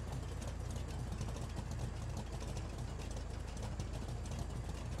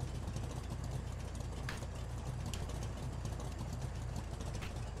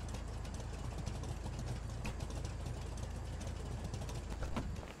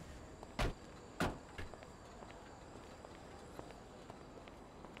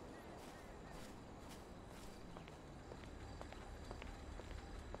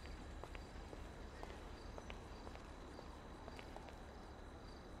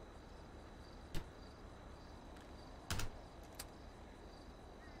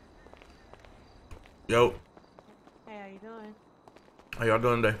 Yo. Hey, how you doing? How y'all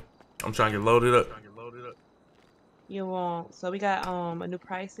doing today? I'm trying to get loaded up. You won't. So we got a new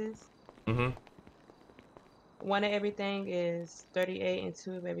prices. One of everything is 38 and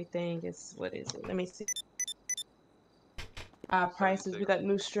two of everything is, what is it? Let me see. Our prices, we got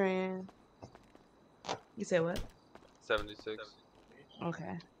new strand. You said what? 76.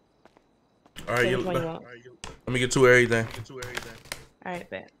 Okay. All right, Which one you want? let me get two of everything. All right,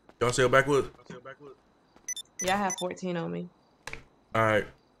 bet. Y'all sell backwood? Yeah, I have 14 on me. All right.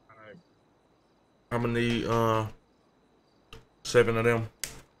 I'm gonna need 7 of them.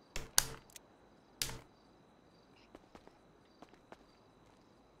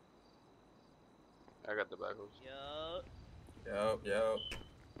 I got the backwards. Yup.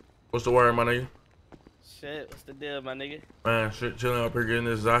 What's the word, my nigga? Shit, what's the deal, my nigga? Man, shit, chilling up here getting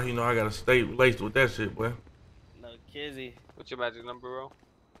this out. You know, I gotta stay laced with that shit, boy. No kizzy. What's your magic number, bro?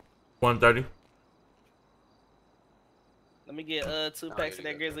 130. Let me get 2 packs of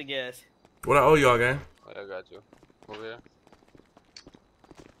that grizzly gas. What I owe y'all, gang? Oh, I got you. Over here.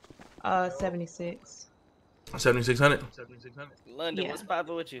 76. 7600. London, Yeah. what's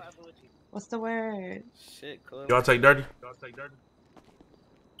poppin' with you? What's the word? Shit, cool. Y'all take dirty?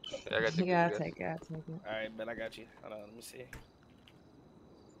 Yeah, I got the Yeah, I'll grizzly take it. I'll take it. Alright, bet I got you. Hold on, let me see.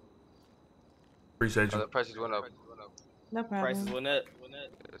 Appreciate gas. you. The prices went up. No problem. Prices went up.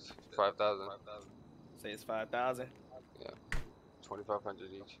 It's 5,000. Say it's 5,000. Yeah. 2,500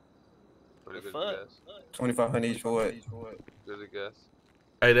 each. For the The grizzly fuck? gas. 2,500 each for what? Grizzly gas.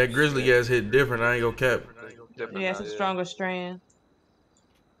 Hey, that grizzly gas hit different. I ain't gonna cap. Different Yeah, it's now, a stronger strand.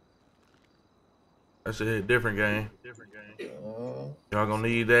 That shit hit different, gang. Y'all gonna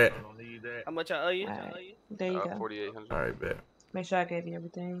need that. How much I owe you? Alright, there you go. 4,800. All right, bet. Make sure I gave you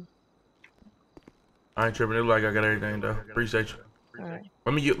everything. I ain't tripping. It look like I got everything though. Appreciate you. Alright.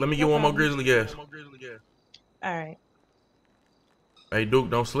 Let me get No one more problem. grizzly gas. Alright. Hey, Duke,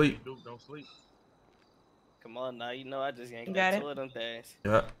 don't sleep. Come on now, you know I just yanked You got like it? 2 of them things.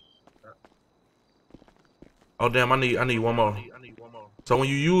 Yeah. Oh damn, I need one more. So when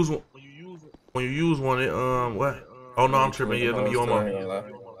you use one, it what? Oh no, I'm tripping. Yeah, let me get one more.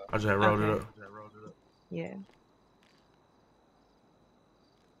 I just had rolled it up. Yeah.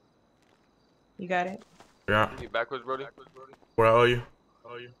 You got it? Yeah. You need backwards, Brody? What I owe you?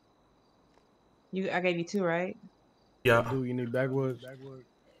 I gave you 2, right? Yeah. Do you need backwoods?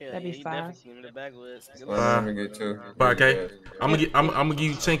 Yeah, That'd be you 5. definitely give me the backwoods. Good Well, luck. I'm gonna get 2. 5K. I'm gonna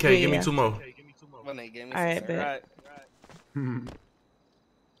give you 10K. Give me 2 more. One they gave me Alright, some, bet. right.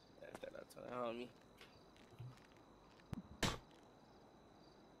 That's that out to the homie.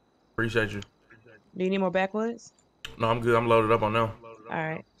 Appreciate you. Do you need more backwoods? No, I'm good. I'm loaded up on them.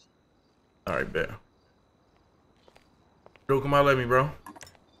 Alright. All right, bet. Duke, come out, let me, bro.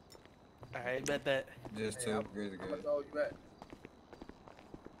 Alright, bet that. Just 2. Grizzly gas. How much you back?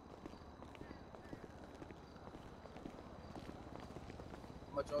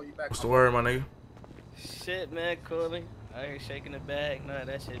 How much owe you back? What's the word, my nigga? Shit, man, cooling. Out here shaking the bag. No,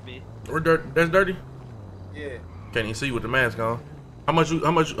 that shit be. We're dirty. That's dirty. Yeah. Can't even see you with the mask on. How much you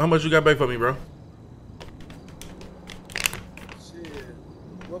got back for me, bro? Shit.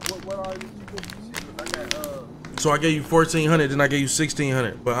 What are you? Shit, I got So I gave you 1,400, then I gave you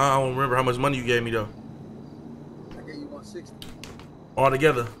 1,600. But I don't remember how much money you gave me though. I gave you 160. All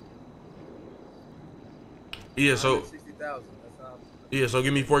together. Yeah. So 60,000. That's how. yeah. So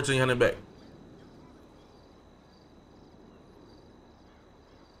give me 1,400 back.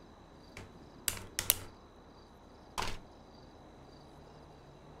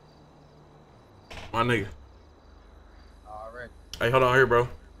 My nigga. Alright. Hey, hold on here, bro.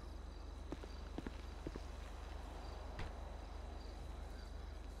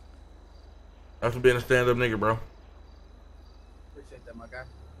 That's for being a stand-up nigga, bro. Appreciate that, my guy.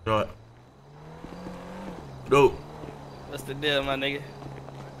 All right. Dope. What's the deal, my nigga?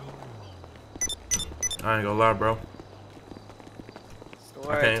 I ain't gonna lie, bro. What's the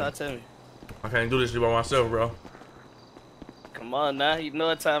word? Talk to me. I can't do this shit by myself, bro. Come on now, you know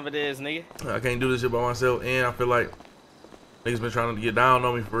what time it is, nigga. I can't do this shit by myself, and I feel like niggas been trying to get down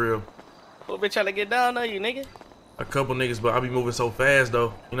on me for real. Who been trying to get down on you, nigga? A couple niggas, but I be moving so fast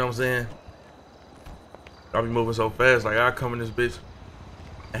though. You know what I'm saying? I be moving so fast, like I come in this bitch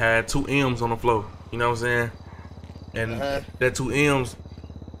and had 2 M's on the floor. You know what I'm saying? And that 2 M's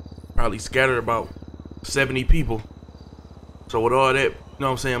probably scattered about 70 people. So with all that, you know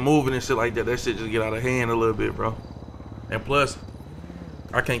what I'm saying, moving and shit like that, that shit just get out of hand a little bit, bro. And plus,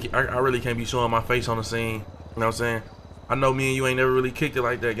 I really can't be showing my face on the scene. You know what I'm saying? I know me and you ain't never really kicked it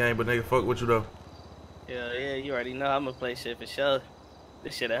like that, game, but nigga, fuck with you though. Yeah, you already know I'ma play shit for sure.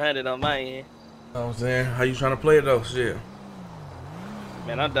 This shit 100 on my end. You know what I'm saying? How you trying to play it though? Shit.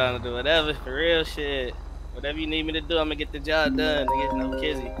 Man, I'm down to do whatever, for real shit. Whatever you need me to do, I'ma get the job done, nigga. No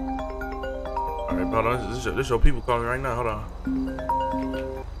kizzy. Alright, bro, this your people calling right now. Hold on.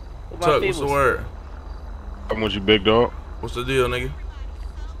 Tuck, what's the word? I'm with you, big dog. What's the deal, nigga?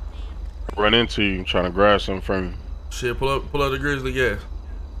 Run into you, trying to grab something from you. Shit, pull up the grizzly gas.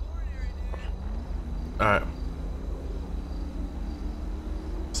 Alright.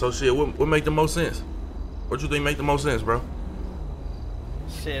 So shit, what make the most sense? What you think make the most sense, bro?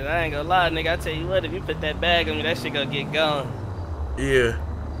 Shit, I ain't gonna lie, nigga. I tell you what, if you put that bag on me, that shit gonna get gone. Yeah.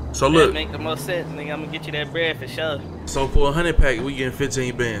 So That look. make the most sense, nigga. I'm gonna get you that bread for sure. So for a 100 pack, we getting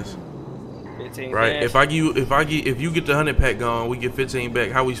 15 bands. 15 right? bands. If you get the 100 pack gone, we get 15 back.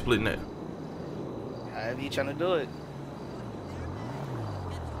 How we splitting that? However you trying to do it.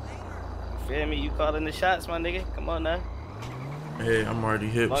 You feel me? You calling the shots, my nigga. Come on now. Hey, I'm already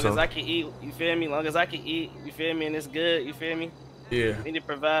hip. Long so as I can eat, you feel me? Long as I can eat, you feel me? And it's good, you feel me? yeah. Need to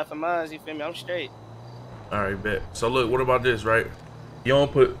provide for mine, you feel me? I'm straight. All right, bet. So look, what about this, right? You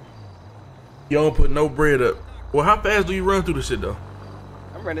don't put no bread up. Well, how fast do you run through the shit though?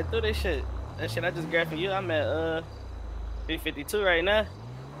 I'm running through this shit. That shit I just grabbed from you. I'm at 352 right now.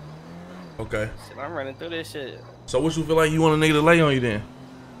 Okay. Shit, I'm running through this shit. So what you feel like you want a nigga to lay on you then?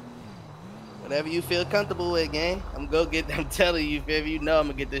 Whatever you feel comfortable with, gang. I'm telling you, feel me? You know I'm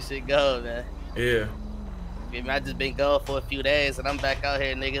gonna get this shit going, man. Yeah. Feel me? I just been gone for a few days and I'm back out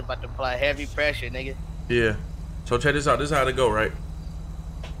here, nigga, about to apply heavy pressure, nigga. Yeah. So check this out. This is how it go, right?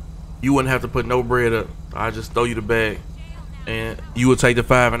 You wouldn't have to put no bread up. I just throw you the bag, and you would take the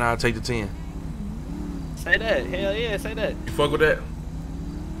 5, and I'll take the 10. Say that. Hell yeah, say that. You fuck with that?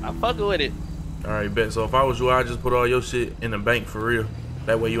 I'm fucking with it. All right, bet. So if I was you, I'd just put all your shit in the bank for real.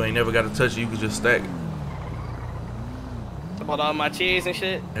 That way you ain't never got to touch it. You could just stack. Put all my cheese and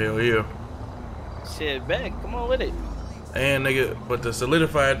shit. Hell yeah. Shit, back. Come on with it. And nigga, but to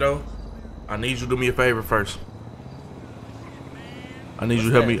solidify it though, I need you to do me a favor first. I need you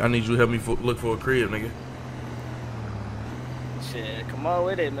to help me. I need you to help me look for a crib, nigga. Shit, come on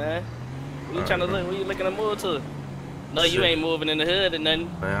with it, man. What you All trying to right, look? What you looking to move to? No, you Shit. ain't moving in the hood or nothing.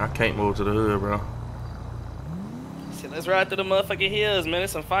 Man, I can't move to the hood, bro. Shit, let's ride through the motherfucking hills, man.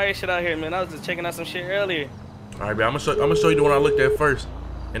 There's some fire shit out here, man. I was just checking out some shit earlier. All right, man. I'm gonna show you the one I looked at first,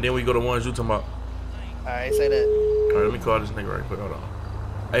 and then we go to ones you talking about. All right, say that. All right, let me call this nigga right quick. Hold on.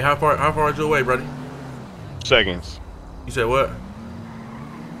 Hey, how far is your way, buddy? Seconds. You said what?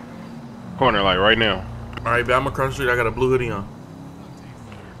 Corner, like right now. All right, man. I'm across the street. I got a blue hoodie on.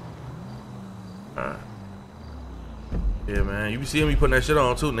 All right. Yeah, man. You be seeing me putting that shit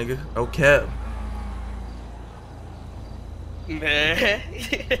on too, nigga. No cap. Man.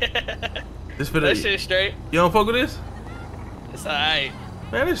 This fit That shit straight. You don't fuck with this? It's alright.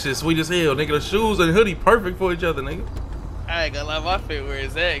 Man, this shit sweet as hell, nigga. The shoes and hoodie perfect for each other, nigga. I ain't gonna lie, my fit where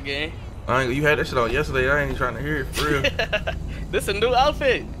is that, gang? You had that shit on yesterday. I ain't trying to hear it for real. This a new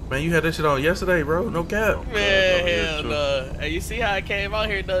outfit. Man, you had that shit on yesterday, bro. No cap. Man, hell no. Hey, you see how I came out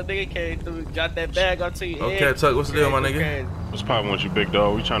here, though? Nigga came through, dropped that bag onto you. Okay, Tuck, what's the deal, my nigga? What's poppin' with you, big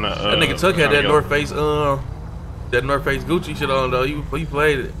dog? We tryna. That nigga Tuck had that North Face, Gucci shit on though. You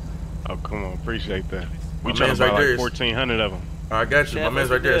played it. Oh, come on, appreciate that. We My tryna man's buy right like there. 1,400 of them. I got you. My man's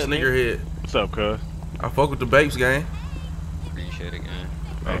right there, Sneakerhead. What's up, cuz? I fuck with the Babes gang. Appreciate it, gang.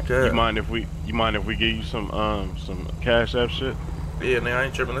 Okay. You mind if we give you some Cash App shit? Yeah, nigga, I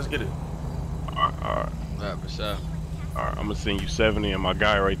ain't tripping. Let's get it. Alright. Right, for sure. Alright, I'm gonna send you 70, and my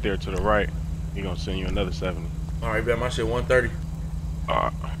guy right there to the right, he gonna send you another 70. Alright, bet my shit 130.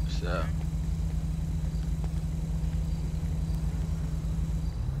 Alright. For sure.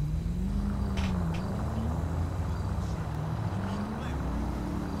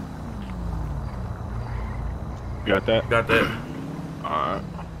 You got that? Got that. Alright.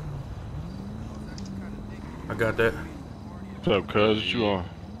 I got that. What's up, cuz? What you on?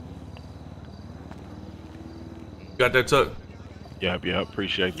 Got that, Tuck? Yep,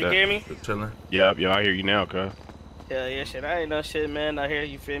 appreciate that. You hear me? Chilling. Yep, I hear you now, cuz. Hell yeah, shit. I ain't no shit, man. I hear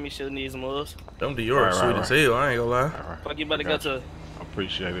you feel me shooting these moves. Them Dior sweet as hell. I ain't gonna lie. Fuck you about to go to? I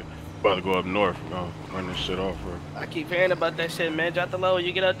appreciate it. About to go up north. Run this shit off for. I keep hearing about that shit, man. Drop the low when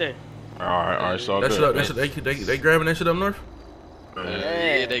you get out there. Alright, so that shit up, they grabbing that shit up north?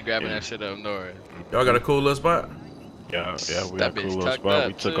 Yeah, they grabbing that shit up north. Y'all got a cool little spot? Yeah, we That got a cool bitch little tucked spot. up,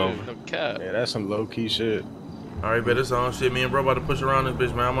 We took too. over. No cap. Yeah, that's some low key shit. Alright, bet it's on. Shit, me and bro about to push around this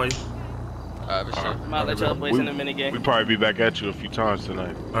bitch, man. I'm on you. Alright, for sure. I'm out let y'all boys in a minute, gang. We probably be back at you a few times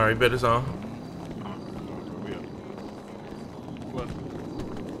tonight. Alright, bet it's on.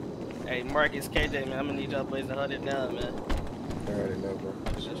 Hey, Marcus, KJ, man, I'm gonna need y'all boys to hold it down, man. I already know, bro.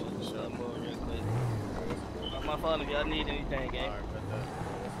 Show up more real quick. On my phone if y'all need anything, gang.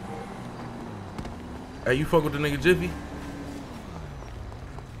 Hey, you fuck with the nigga Jiffy?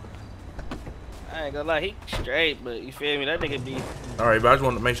 I ain't gonna lie, he straight, but you feel me? That nigga be. Alright, but I just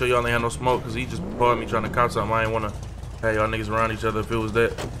wanted to make sure y'all ain't have no smoke, cause he just called me trying to cop something. I ain't wanna have y'all niggas around each other if it was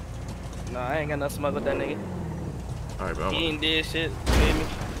that. Nah, I ain't got no smoke with that nigga. Alright, bro. He ain't did shit, you feel me?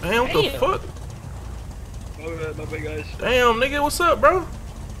 Damn, what the fuck? My bad, guys. Damn, nigga, what's up, bro?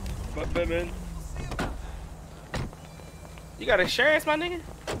 My bad, man. You got insurance, my nigga?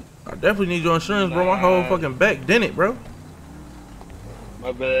 I definitely need your insurance, bro. My whole fucking back dented, bro.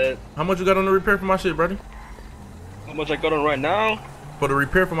 My bad. How much you got on the repair for my shit, brother? How much I got on right now? For the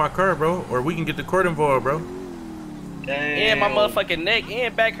repair for my car, bro. Or we can get the court involved, bro. Damn. And my motherfucking neck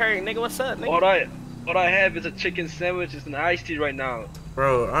and back hurt, nigga. What's up, nigga? Alright. All I have is a chicken sandwich. It's an iced tea right now.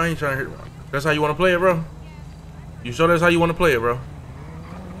 Bro, I ain't trying to hear. That's how you want to play it, bro? You sure that's how you want to play it, bro?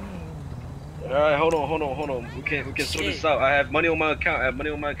 Alright, hold on. We can sort this out. I have money on my account.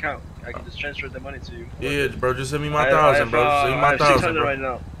 I can just transfer the money to you. Yeah, bro, just send me my 1,000, bro. Send me my 1,000, 600 bro. right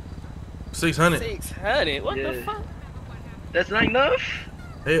now. 600. 600? What the fuck? That's not enough?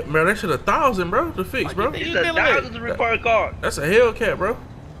 Hey, bro, that shit 1,000, bro, to fix, bro. It's 1,000 to repair a car. That's a Hellcat, bro.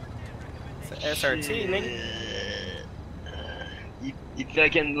 It's an SRT, nigga. You think I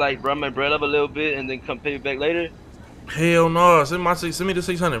can like run my bread up a little bit and then come pay you back later? Hell no. Send me the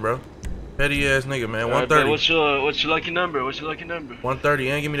 600, bro. Petty ass nigga, man. 130. What's your lucky number? 130,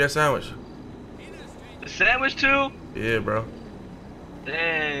 and give me that sandwich. The sandwich too? Yeah, bro.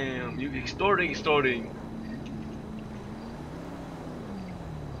 Damn, you extorting.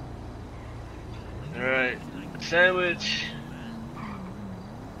 Alright, sandwich.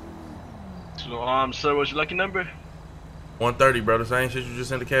 So, sir, what's your lucky number? 130, bro. The same shit you just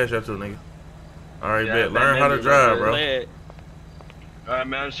sent the cash out to, nigga. Alright, Yeah, bet. Learn how to drive, bro. Alright,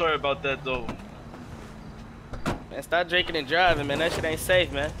 man, I'm sorry about that, though. Man, stop drinking and driving, man. That shit ain't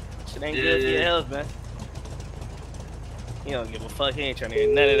safe, man. Shit ain't good for your health, man. He don't give a fuck. He ain't trying to get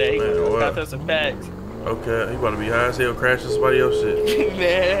none of that. He gonna cut us some packs. Okay, he about to be high as hell crashing somebody else's shit.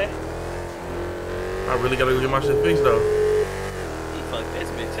 Man. I really gotta go get my shit fixed, though. He fucked this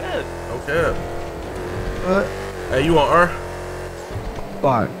bitch up. Okay. What? Hey, you on R?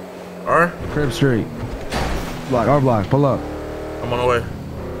 Block. R? Crib Street. Block, R block, pull up. I'm on the way.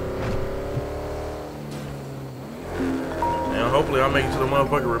 And hopefully I'll make it to the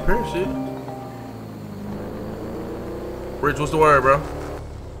motherfucking repair shit. Rich, what's the word, bro?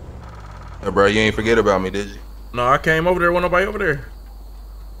 Hey, bro, you ain't forget about me, did you? No, I came over there. Wasn't nobody over there.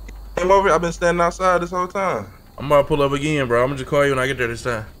 Came over here. I've been standing outside this whole time. I'm about to pull up again, bro. I'm gonna just call you when I get there this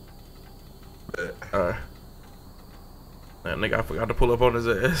time. Alright. Man, nigga, I forgot to pull up on his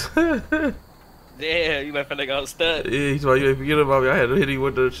ass. Damn, you might feel like I was stuck. Yeah, he's like, you ain't forget about me. I had to hit him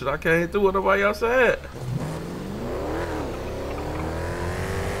with the shit. I came through with nobody outside.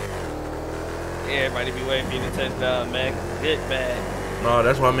 Everybody be waiting for you to touch down, man. Good bad. No,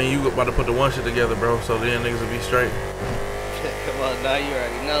 that's why I mean you about to put the one shit together, bro. So then niggas will be straight. Come on, now you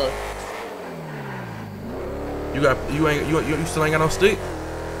already know it. You still ain't got no stick?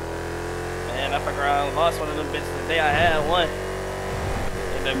 Man, I fuck around and lost one of them bitches the day I had one.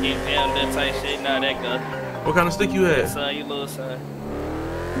 Ended up getting jammed that type shit. Now that go. What kind of stick you had? Son, you little son.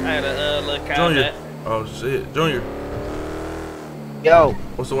 I had a little Junior. combat. Oh shit, Junior. Yo.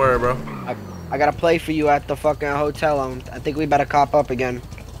 What's the word, bro? I gotta play for you at the fucking hotel. I think we better cop up again.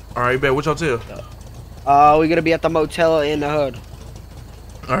 All right, bet. What y'all tell? We're gonna be at the motel in the hood.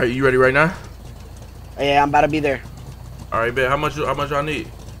 All right, you ready right now? Yeah, I'm about to be there. All right, bet. How much y'all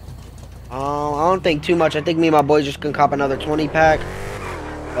need? I don't think too much. I think me and my boys just can cop another 20 pack.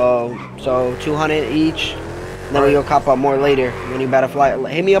 So 200 each. And then we'll cop up more later when you better fly.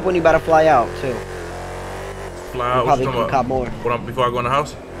 Hit me up when you better fly out too. Fly out? Probably can cop more. Before I go in the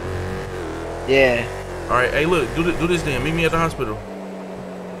house? Yeah. All right, hey, look, do this then. Meet me at the hospital. All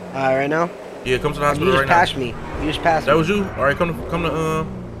right, right now? Yeah, come to the hospital right now. You just passed me. You just passed me. That was you? All right, come to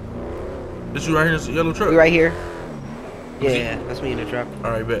this you right here in this yellow truck? You right here? Yeah, that's me in the truck.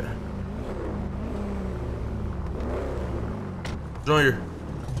 All right, bet. Junior.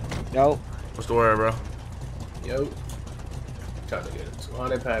 Yo. What's the word, bro? Yo. Trying to get a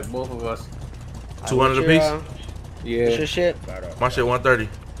 200 pack, both of us. 200 a piece? Yeah. What's your shit? My shit 130.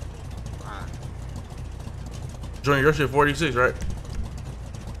 Junior, your shit 46, right?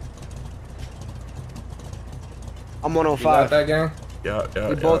 I'm You 105. got that gang? Yeah.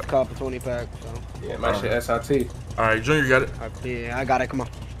 We both cop a 20 pack. So. Yeah, my shit SRT. All right, Junior, you got it? Yeah, I got it. Come on.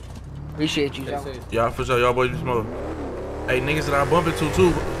 Appreciate you, y'all. Yeah, for sure. Y'all boys be smoking. Hey, niggas that I bump into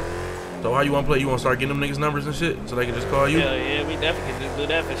too. So how you want to play? You want to start getting them niggas numbers and shit so they can just call you? Hell yeah, we definitely can just do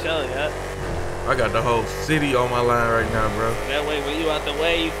that for sure, yeah. I got the whole city on my line right now, bro. That way, when you out the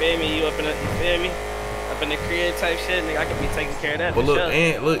way, you feel me? You up in the, you feel me? Up in the crib type shit, nigga, I can be taking care of that But for look, sure.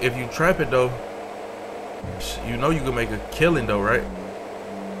 and look, if you trap it though, you know you can make a killing though, right?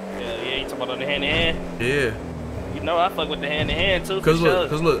 Yeah, you talking about on the hand-to-hand? Yeah. You know I fuck with the hand-to-hand too, for Cause sure.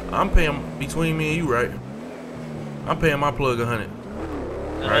 look, I'm paying between me and you, right? I'm paying my plug 100,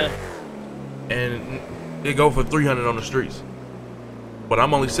 right? And it go for 300 on the streets, but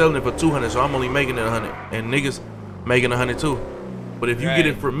I'm only selling it for 200, so I'm only making it 100, and niggas making 100 too. But if you get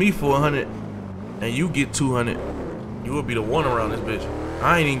it for me for 100, and you get 200, you will be the one around this bitch.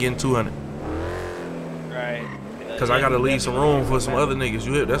 I ain't even getting 200. Right. Cause I gotta leave some room for some other niggas.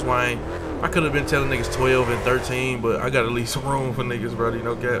 You hit? That's why I could have been telling niggas 12 and 13, but I got at least some room for niggas, brody.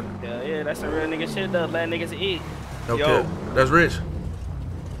 No cap. Yeah, that's a real nigga shit though. Let niggas eat. No cap. That's Rich.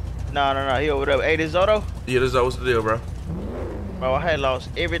 No. He over there. Hey, this Zoto? Yeah, this is what's the deal, bro. Bro, I had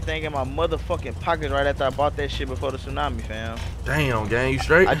lost everything in my motherfucking pockets right after I bought that shit before the tsunami, fam. Damn, gang, you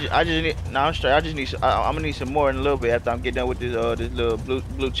straight? I just need. Nah, I'm straight. I just need. I'm gonna need some more in a little bit after I'm getting done with this this little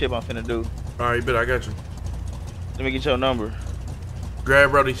blue chip I'm finna do. All right, bet I got you. Let me get your number.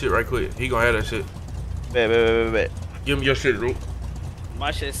 Grab brody shit right quick. He gonna have that shit. Bet. Give him your shit, Root. My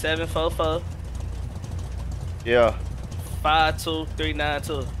shit 744. Yeah.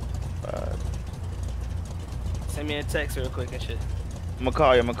 52392. Send me a text real quick and shit. I'm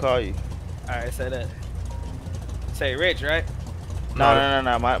gonna call you. Alright, say that. Say Rich, right? No.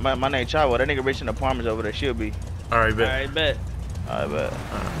 My name Chavo. That nigga Rich in the apartments over there. She'll be. Alright, bet. Alright, bet. Alright, bet.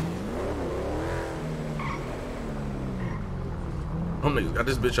 Them niggas got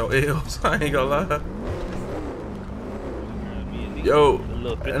this bitch on L's. I ain't gonna lie. Yo,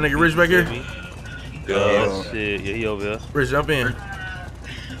 that nigga Rich back here? Yeah, shit. Yeah, he over here. Rich, jump in.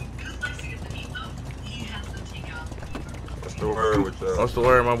 What's the word with y'all? What's the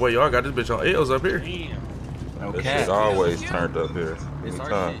word, my boy? Y'all got this bitch on L's up here. This shit always turned up here.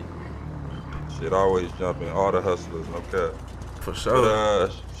 Anytime. Shit always jumping. All the hustlers, no cap. For sure.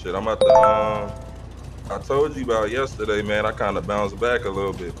 But, shit, I'm at the, I told you about yesterday, man. I kind of bounced back a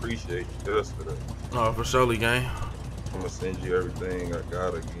little bit. Appreciate you yesterday. Oh, for surely, gang. I'm gonna send you everything I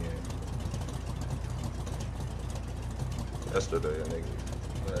got again. Yesterday, nigga.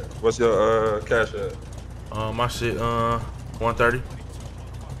 Right. What's your cash at? My shit 130.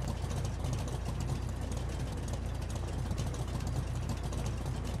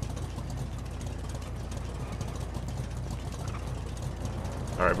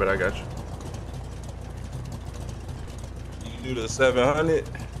 All right, but I got you. You do the 700?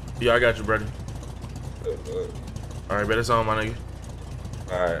 Yeah, I got you, buddy. All right, bet it's on, my nigga.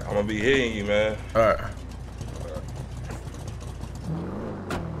 All right, I'm gonna be hitting you, man. All right.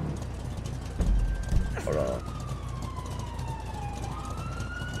 Hold on.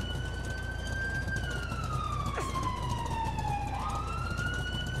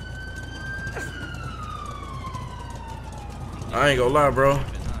 I ain't gonna lie, bro.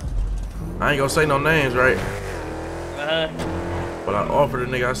 I ain't gonna say no names, right? But I offered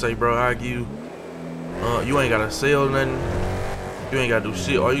a nigga, I say, bro, I give you, you ain't gotta sell nothing. You ain't gotta do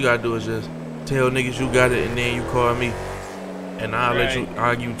shit. All you gotta do is just tell niggas you got it, and then you call me, and I'll let you.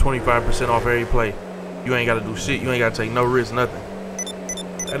 I'll give you 25% off every play. You ain't gotta do shit. You ain't gotta take no risk, nothing.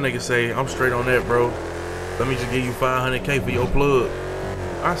 That nigga say, I'm straight on that, bro. Let me just give you 500K for your plug.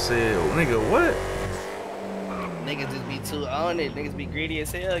 I said, oh, nigga, what? Niggas just be too on it. Niggas be greedy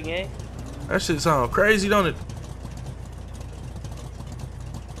as hell, gang. That shit sound crazy, don't it?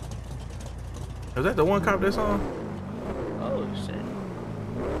 Is that the one cop that's on? Oh, shit.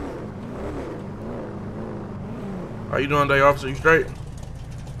 How you doing today, officer? You straight?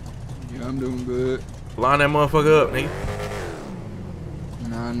 Yeah, I'm doing good. Line that motherfucker up, nigga.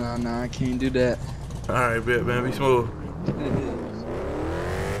 Nah, I can't do that. Alright, bet, man. Be smooth.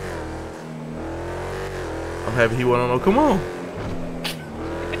 I'm happy he wasn't on no. Come on.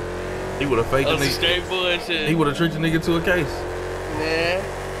 He would have faked the nigga. Straight bullshit. He would have treated the nigga to a case. Yeah.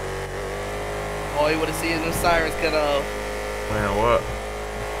 Oh, he would have seen them sirens cut off. Man, what?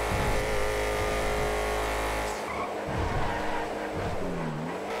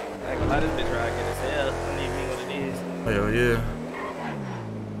 I ain't gonna lie, this bitch rockin' as hell. I don't even know what it is. Hell yeah.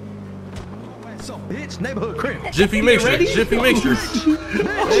 So, bitch, neighborhood crib. Jiffy Mixture. Jiffy Mixture.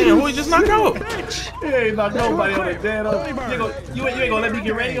 Damn, who he just knocked out? He ain't knocked nobody on the dead hoe. You ain't gonna let me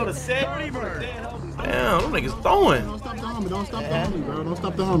get ready on the set? Damn, them niggas throwing. Don't stop the homie. Don't stop the homie, bro. Don't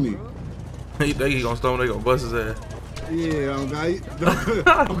stop the homie. He think he gonna stone, they gonna bust his ass. Yeah, oh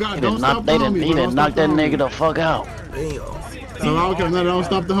God, don't stop the homie, He done knocked that nigga the fuck out. Damn. No, okay, no, don't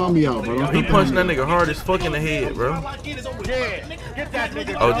stop the homie out, bro. He punched that nigga hard as fuck in the head, bro.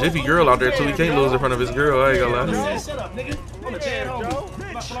 Oh, Jiffy girl out there too. He can't lose in front of his girl. I ain't gonna lie. Shut up, nigga. I'm a dead hoe.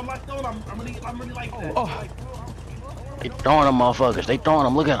 When I'm locked on, I'm really like that. They throwing them motherfuckers. They throwing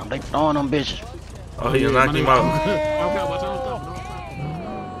them. Look at them. They throwing them bitches. Oh, he knocked him out.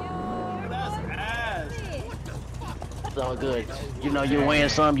 It's all good. You know, you win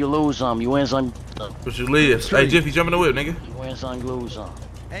some, you lose some. You win some. But you live. Hey, Jiffy, jump in the whip, nigga. You win some, you lose some.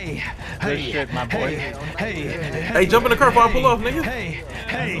 Hey, Good shit, my boy. Hey, jump in the car before I pull off, nigga. Hey,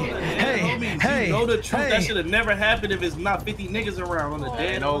 you know the truth, that should have never happened if it's not 50 niggas around on the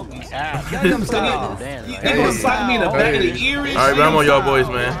dead homies. Gangnam Style. They gonna sock me in the back of the ear and shit. Alright, but I'm on y'all boys,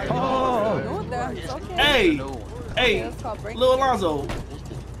 man. Hey, Lil Alonzo.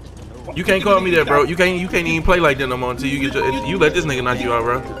 You can't call me that, bro. You can't even play like that no more until you get your. You let this nigga knock you out,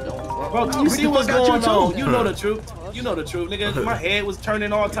 bro. Bro, you see what's going on? You know the truth. You know the truth, nigga. My head was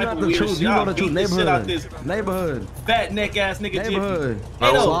turning all type of weird shit. You know the truth. Neighborhood. Fat neck ass nigga. Neighborhood.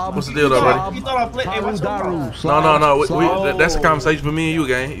 No, what's the deal, though, buddy? You thought I played? Hey, watch your mouth. No. That's a conversation for me and you,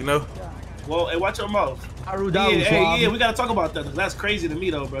 gang. You know. Well, hey, watch your mouth. Yeah, we gotta talk about that. That's crazy to me,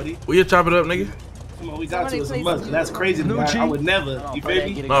 though, brody. We just chop it up, nigga. Come on, we got to. It's a must. That's crazy to me. I would never. You feel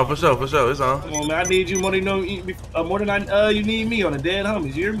me? No, for sure. It's on. Come on, man. I need you more than you need me on the dead homies.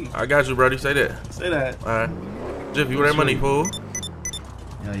 You hear me? I got you, brody. Say that. Say that. All right. Jiffy, where that money, fool?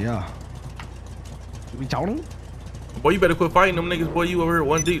 Yeah. We talking? Boy, you better quit fighting them niggas, boy. You over here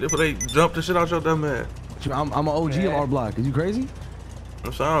one deep before they jump the shit out your dumb ass. I'm an OG of our block. Is you crazy?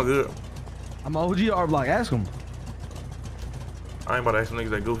 That sound good. I'm an OG of our block. Ask him. I ain't about to ask them niggas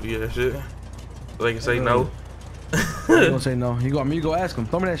that goofy ass shit. So they can say no. He gonna say no. You go ask him.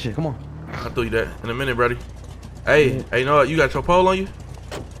 Throw me that shit. Come on. I'll throw you that in a minute, buddy. Hey, you know what? You got your pole on you?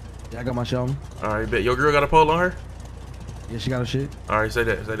 Yeah, I got my shit on. All right, bet. Your girl got a pole on her? Yeah, she got her shit. All right, say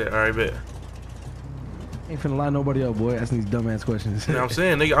that. All right, bet. Ain't finna line nobody up, boy. Asking these dumbass questions. You know what I'm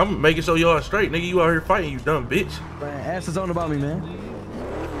saying, nigga? I'm making sure y'all straight, nigga. You out here fighting, you dumb bitch. Man, ask is on about me, man.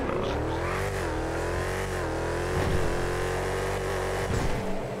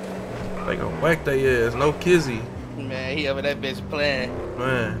 They gon' whack they ass, no kizzy. Man, he over that bitch playing.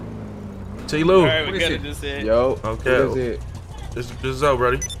 Man. T-Lou. Alright, we got it just said. Yo, okay. What is it? This is up,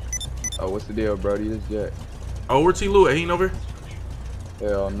 brody. Oh, what's the deal, brody? This Jet. Oh, where T-Lou at? He ain't over here?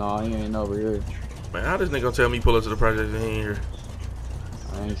 Hell no, he ain't over here. Man, how this nigga gonna tell me pull up to the project and he ain't here?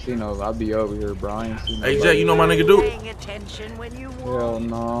 I ain't seen no. I'll be over here, bro. I ain't seen no. Hey, Jack, you know my nigga Duke? Hell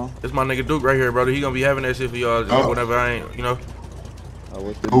no. It's my nigga Duke right here, brother. He gonna be having that shit for y'all whenever I ain't, you know. Oh,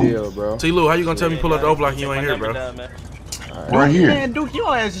 what's the deal, bro? T-Lou, how you gonna tell me pull up the O-block and you ain't here, bro? Right here. Man, Duke, you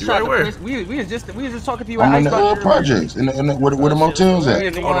ass just tried right to we was just talking to you. I'm in the projects. In the where the motels at?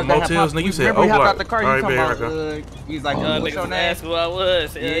 Oh, the motels, nigga. You said O-block. Remember, out the car. All You right, talking about? He's like, what's your Niggas name? asked who I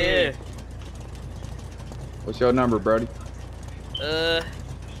was. Yeah. What's your number, brody?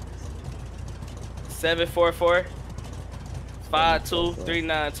 744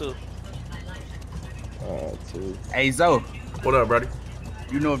 52392. Hey, Zo. What up, brody?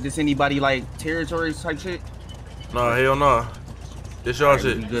 You know if there's anybody like territories type shit? Nah, hell nah. This y'all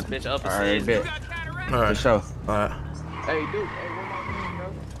shit. Good. Bitch, up Alright, bet. Alright. For sure. Alright. Hey, dude. Hey, where my man, bro?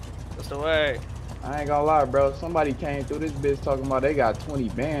 What's the word? I ain't gonna lie, bro. Somebody came through this bitch talking about they got 20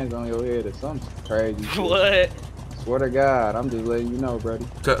 bands on your head or something crazy shit. What? Swear to God, I'm just letting you know, brody.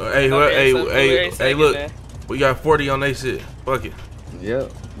 Hey, look. Man. We got 40 on they shit. Fuck it.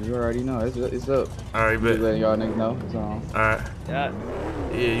 Yep. You already know. It's up. Alright, bet. Just letting y'all niggas know. It's on. Alright. Yeah.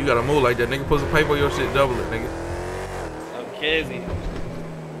 Yeah, you gotta move like that, nigga. Put some paper on your shit, double it, nigga. I'm crazy.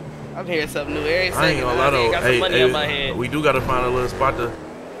 I'm hearing something new every second. I ain't gonna lie though. Got some money on my head. We do gotta find a little spot to, you know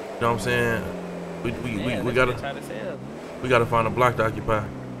what I'm saying? We gotta find a block to occupy.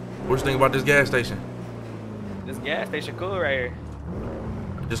 What you think about this gas station? This gas station cool right here.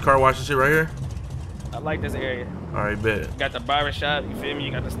 This car wash and shit right here? I like this area. Alright, bet. You got the barber shop, you feel me?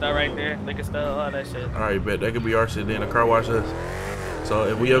 You got the store right there, liquor store, all that shit. Alright, bet. That could be our shit then. The car wash us. So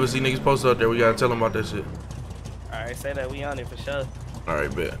if we ever see niggas post up there, we gotta tell them about that shit. Alright, say that we on it for sure.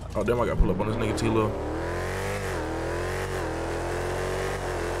 Alright, bet. Oh, damn, I gotta pull up on this nigga T-Lil.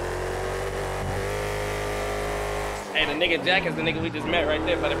 Hey, the nigga Jack is the nigga we just met right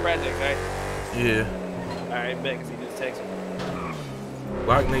there by the project, right? Yeah. Alright, bet, cause he just texted me.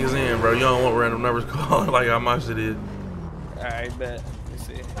 Lock niggas in, bro. You don't want random numbers calling like how my shit is. Alright, bet. Let's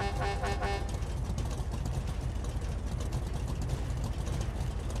see.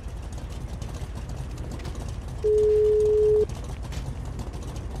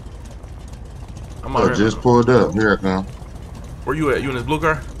 I just pulled up. Here I come. Where you at? You in this blue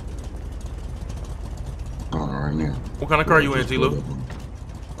car? All right now. What kind of car you in, T-Lou?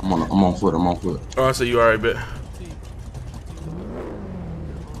 I'm on foot. I'm on foot. Oh, I see you. Alright, bet.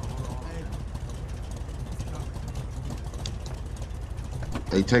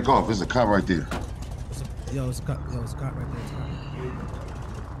 Hey, take off. There's a cop right there. Yo, it's a cop right there.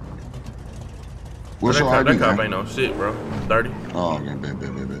 What's your ID, That cop man? ain't no shit, bro. 30. Oh, okay,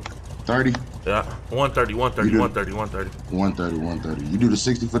 bet. 30? Yeah. 130, 130, 130, 130. 130, 130. You do the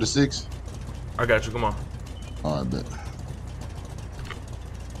 60 for the 6? I got you. Come on. All right, bet.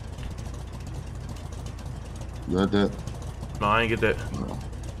 You got that? No, I ain't get that.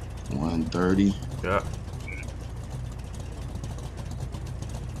 130. Yeah.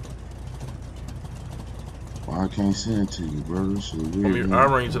 Well, I can't send it to you, bro. This shit weird. I'll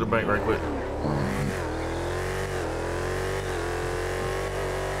run you to the bank right quick.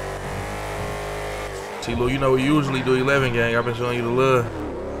 T-Lo, you know we usually do 11 gang. I've been showing you the love.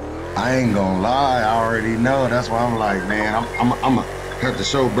 I ain't gonna lie, I already know. That's why I'm like, man, I'm gonna have to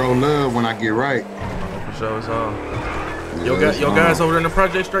show bro love when I get right. For sure, it's on. Yeah, Yo guys over there in the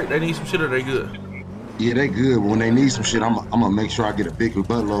project straight, they need some shit or they good? Yeah, they good, but when they need some shit, I'm gonna make sure I get a big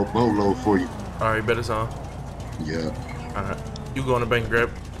boatload for you. Alright, bet it's on. Yeah. Alright. You go in the bank and grab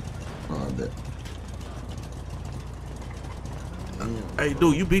it. I bet. Hey,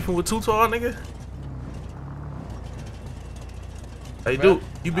 dude, you beefing with Too Tall, nigga? Hey, dude,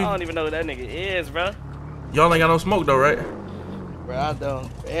 you beefing? I don't even know who that nigga is, bro. Y'all ain't got no smoke though, right? Bro, I don't.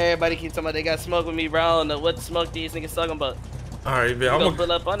 Everybody keeps talking about they got smoke with me, bro. I don't know what the smoke these niggas talking about. Alright, man. I'm I'm gonna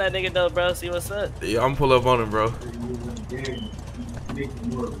pull up on that nigga though, bro. See what's up. Yeah, I'm pull up on him, bro.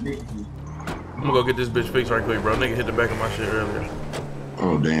 I'm gonna go get this bitch fixed right quick, bro. Nigga hit the back of my shit earlier.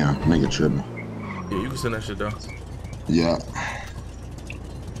 Oh damn, nigga tripping. Yeah, you can send that shit down. Yeah.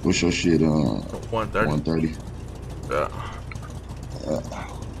 What's your shit? 130. 130. Yeah.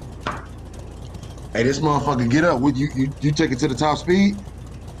 Hey, this motherfucker get up. Would you take it to the top speed?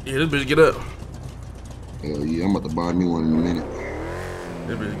 Yeah, this bitch get up. Hell yeah, I'm about to buy me one in a minute.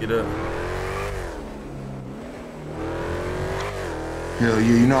 This bitch get up. Hell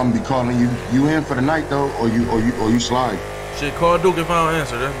yeah, you know I'm gonna be calling you. You in for the night though, or you slide? Shit, call Duke if I don't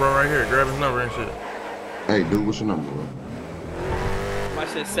answer. That's bro right here. Grab his number and shit. Hey, Duke, what's your number, bro? My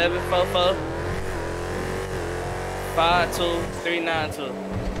shit 744 52392.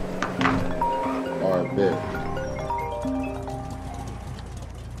 Alright, bet.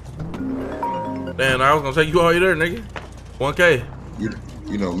 Damn, I was gonna take you all you there, nigga. 1K.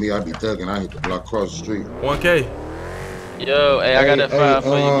 You know me, I be thugging. I hit the block across the street. 1K. Yo, hey, I got that 5 for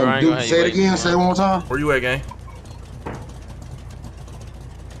you, bro. I ain't Duke, gonna say it again. Say it one more time. Where you at, gang?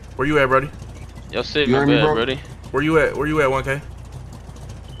 Where you at, brody? Yo, sit my bed, brody. Where you at? Where you at, 1K?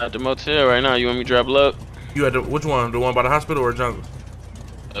 At the motel right now. You want me to drop low? You at the which one? The one by the hospital or jungle?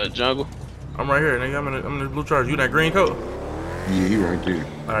 Jungle. I'm right here, nigga. I'm in the blue charge. You in that green coat? Yeah, he right there.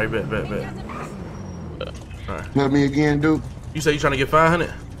 All right, bet. All right. Tell me again, Duke. You say you trying to get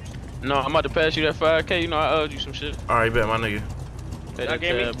 500? No, I'm about to pass you that 5K. You know I owed you some shit. All right, bet, my nigga. Pay that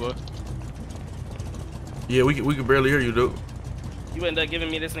tab, boy. Yeah, we could barely hear you, dude. You ended up giving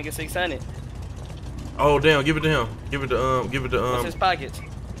me this nigga 600. Oh damn, give it to him. Give it to What's his pockets?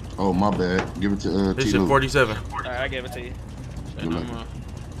 Oh my bad. Give it to This shit 47. Alright, I gave it to you.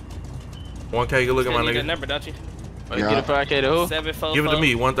 1K, good look at my You got nigga. a number, don't you? Yeah. Get a 5K to who? 744. Give it to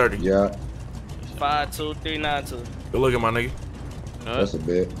me, 130. Yeah. 52392. Good look at my nigga. That's a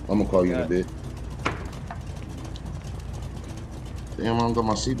bet. I'm gonna call you in a bit. Damn, I don't got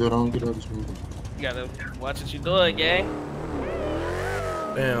my seatbelt on. Get out this movie. You gotta watch what you doing, gang.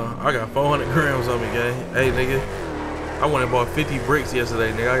 Damn, I got 400 grams on me, gang. Hey, nigga. I went and bought 50 bricks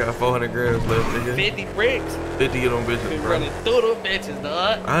yesterday, nigga. I got 400 grams left, nigga. 50 bricks? 50 of them bitches, Been bro. running through them bitches,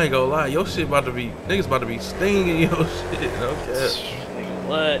 dog. I ain't gonna lie, your shit about to be, niggas about to be stinging your shit, okay? Nigga,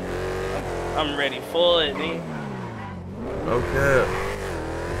 what? I'm ready for it, nigga. Okay.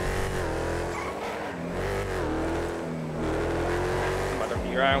 I'm about to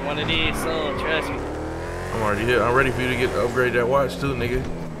be riding one of these soon, trust me. I'm already here. I'm ready for you to upgrade that watch too, nigga.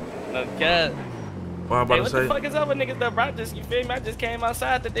 No cap. What I'm about Hey, to say? what the fuck is up with niggas though, bro? You feel me? I just came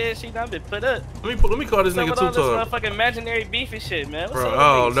outside today and shit done been put up. Let me call this nigga Too What's Tall. up with all this motherfucking imaginary beef and shit, man? What's Bro, up with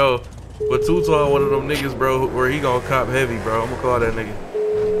I don't niggas? know. But Too Tall, one of them niggas, bro, where he gonna cop heavy, bro. I'm gonna call that nigga.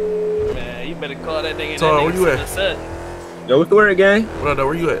 Man, you better call that nigga. Tall, that where nigga you at? what's up? Yo, what's the word, gang? What up, though?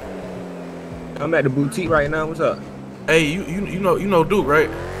 Where you at? I'm at the boutique right now. What's up? Hey, you know Duke, right?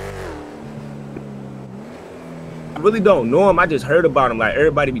 I really don't know him. I just heard about him. Like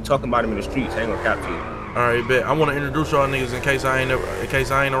everybody be talking about him in the streets. I ain't gonna cap to you. All right, bet. I want to introduce y'all niggas in case I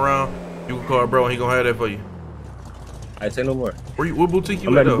ain't around. You can call bro and he gonna have that for you. I say no more. What boutique you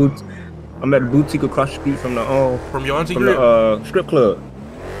I'm at at the though? I'm at the boutique across the street from the From your auntie from crib? the strip club.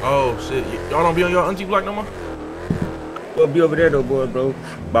 Oh shit, y'all don't be on your auntie block no more? We'll be over there though, bro.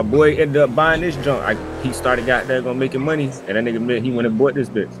 My boy ended up buying this junk. He started got there gonna making money, and that nigga he went and bought this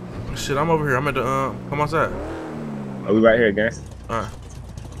bitch. Shit, I'm over here. I'm at the come outside. Are we right here, gang? Alright.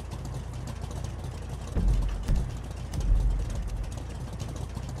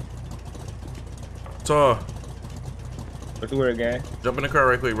 Tall. What's the word, gang? Jump in the car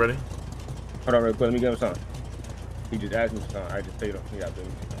right quick, ready? Hold on real quick, let me get him something. He just asked me for something. I just paid him. Yeah, baby.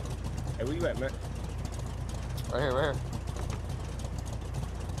 Hey, where you at, man? Right here, right here.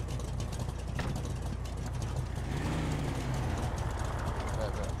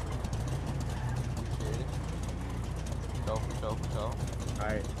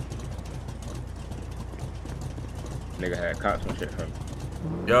 Alright. Nigga had cops and shit from me.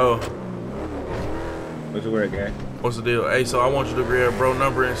 Yo. What's the word, gang? What's the deal? Hey, so I want you to grab bro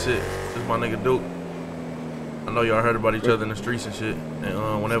number and shit. This is my nigga Duke. I know y'all heard about each other in the streets and shit.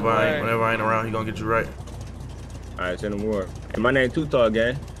 And whenever I ain't around, he gonna get you right. Alright, send him more. And my name Too Tall,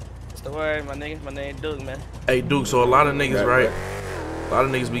 gang. What's the word, my nigga? My name Duke, man. Hey Duke, so a lot of niggas, right? A lot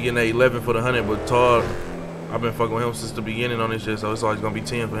of niggas be getting that 11 for the 100, but Tall, I've been fucking with him since the beginning on this shit, so it's always gonna be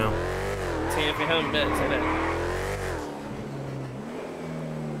 10 for him. 10 for him, bet. Say that.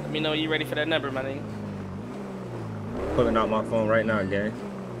 Let me know you ready for that number, my nigga. Pulling out my phone right now, gang.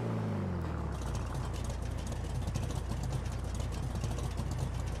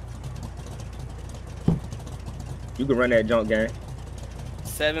 You can run that junk, gang.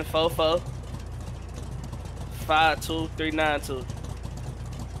 744-52392.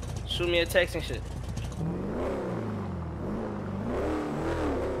 Shoot me a text and shit.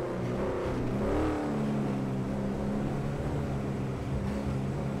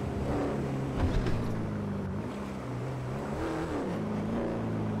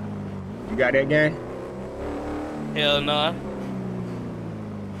 You got that, gang? Hell no.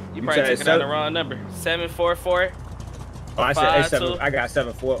 You probably took it down the wrong number. 744. Oh, I said 7. I got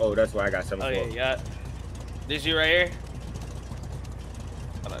 740. That's why I got 740. Oh yeah, yeah. This you right here?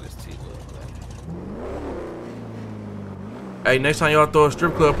 Oh no, this T. Hey, next time y'all throw a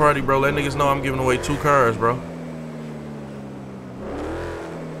strip club party, bro, let niggas know I'm giving away 2 cars, bro.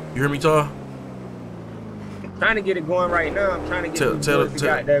 You hear me, Tar? I'm trying to get it going right now. I'm trying to get tell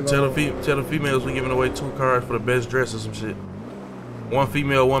the females we giving away 2 cars for the best dress or some shit. 1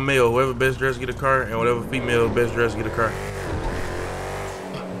 female, 1 male. Whoever best dressed get a car, and whatever female best dressed get a car.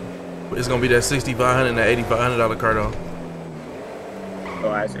 It's gonna be that $6,500 and that $8,500 car though. Oh,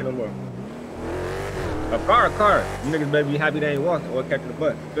 I say no more. A car. You niggas better be happy they ain't walking or catching the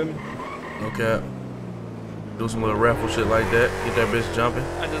bus. Feel me? Okay. Do some little raffle shit like that. Get that bitch jumping.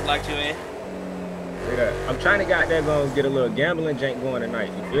 I just locked you in. Say that. I'm trying to get there, gonna get a little gambling jank going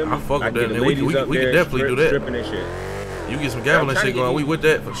tonight. You feel me? I fuck with that. Nigga. We can definitely do that. Stripping and shit. You get some gambling shit going. We with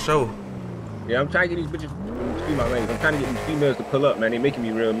that for sure. Yeah, I'm trying to get these bitches. Excuse my language. I'm trying to get these females to pull up, man. They making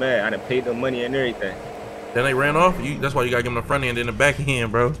me real mad. I done paid them money and everything. Then they ran off. That's why you gotta give them the front end and the back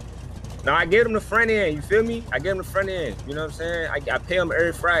end, bro. No, I gave them the front end. You feel me? I gave them the front end. You know what I'm saying? I pay them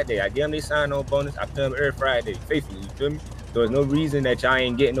every Friday. I give them their sign-on bonus. I pay them every Friday, faithfully. You feel me? So there's no reason that y'all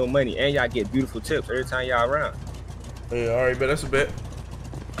ain't getting no money, and y'all get beautiful tips every time y'all around. Yeah, all right, bet that's a bet.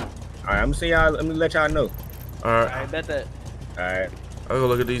 All right, I'm gonna see y'all. Let me let y'all know. All right. I bet that. All right. I'll go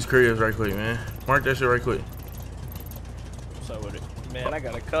look at these cribs right quick, man. Mark that shit right quick. So with it, man, I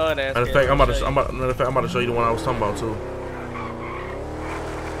got a card ass. Matter of fact, I'm about to show you the one I was talking about too.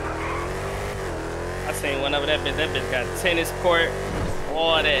 I seen one over that bitch. That bitch got tennis court,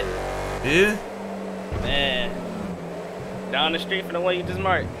 all that. Yeah. Man, down the street from the one you just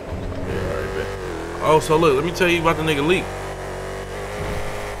marked. Yeah, all right, bet. Oh, so look, let me tell you about the nigga Leak.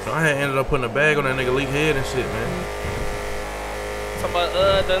 So I had ended up putting a bag on that nigga Leak head and shit, man. Talking about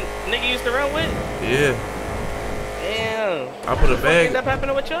the nigga you used to run with? Yeah. Damn. I put a bag. What ended up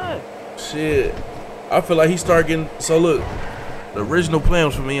happening with y'all? Shit. I feel like he started getting. So look, the original plan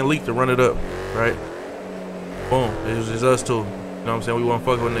was for me and Leak to run it up, right? Boom. It was just us two. You know what I'm saying? We wasn't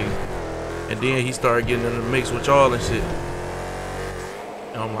fucking with niggas. And then he started getting in the mix with y'all and shit.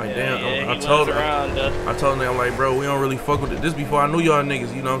 And I'm like, damn. I told him, I'm like, bro, we don't really fuck with it. This before I knew y'all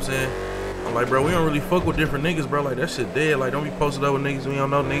niggas, you know what I'm saying? I'm like, bro, we don't really fuck with different niggas, bro. Like, that shit dead. Like, don't be posted up with niggas we don't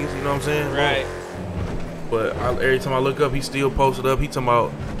know niggas, you know what I'm saying? Right. But every time I look up, he still posted up. He talking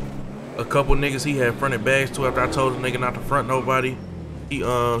about a couple niggas he had fronted bags to after I told the nigga not to front nobody. He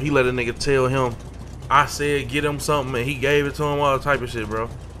let a nigga tell him, I said get him something, and he gave it to him, all type of shit, bro.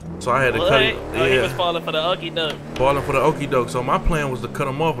 So I had to cut it. Oh, he was falling for the okie doke. Falling for the okie doke. So my plan was to cut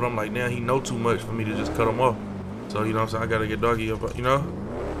him off, but I'm like, now he know too much for me to just cut him off. So, you know what I'm saying? I gotta get doggy up, you know?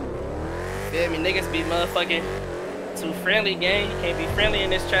 Feel me? Niggas be motherfucking too friendly, gang. You can't be friendly in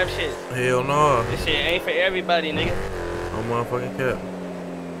this trap shit. Hell no. This shit ain't for everybody, nigga. No motherfucking cap.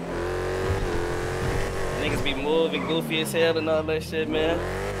 Niggas be moving goofy as hell and all that shit, man.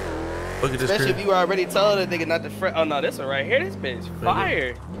 Look at this. Especially if you already told a nigga not to front. Oh no, this one right here, this bitch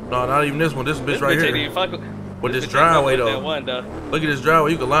fire. No, not even this one. This bitch right here. Ain't fuck with, but this driveway though. That one, though. Look at this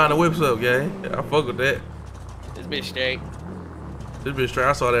driveway. You can line the whips up, gang. Yeah, I fuck with that. This bitch straight. This bitch straight.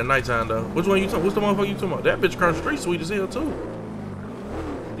 I saw that at nighttime though. Which one you talking? What's the motherfucker you talking about? That bitch across the street sweet as hell too.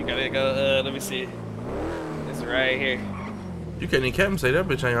 You gotta go. Let me see. This right here. You can't even cap and say that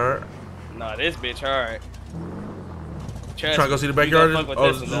bitch ain't hard. Nah, this bitch hard. Trying to go see the backyard?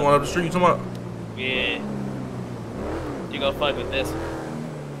 Oh, this one up the street you talking about? Yeah. You gonna fuck with this one.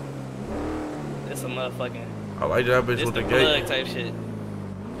 This a motherfucking. I like that bitch with the gate. Plug type shit.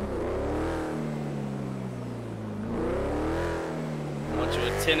 Get you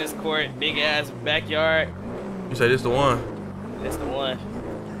a tennis court, big ass backyard. You say this the one? That's the one.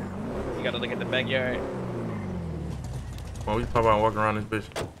 You gotta look at the backyard. Well, we pop out and walk around this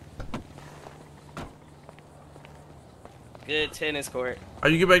bitch. Good tennis court. How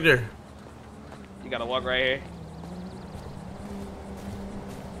you get back there? You gotta walk right here.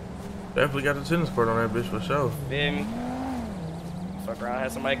 Definitely got the tennis court on that bitch for sure. Feel me? Fuck around,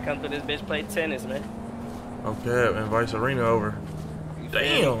 have somebody come through this bitch play tennis, man. Okay, invite Serena over.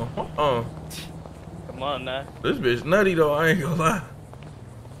 Damn. Come on now. This bitch nutty though, I ain't gonna lie.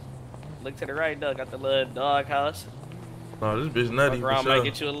 Look to the right though, got the little dog house. No, this bitch nutty Fuck for around, sure. might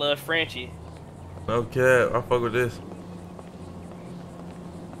get you a little Frenchie. No cap, I fuck with this.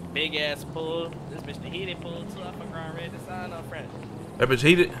 Big ass pool. This bitch the heated pool too. I fuck around, ready to sign on French. That bitch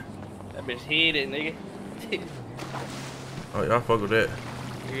heated? That bitch heated, nigga. Oh yeah, I fuck with that.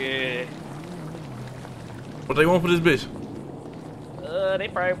 Yeah. What they want for this bitch? They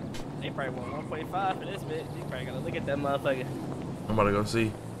probably want 1.5 for this bitch. You probably gotta look at that motherfucker. I'm about to go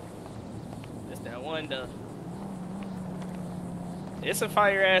see. It's that one though. It's some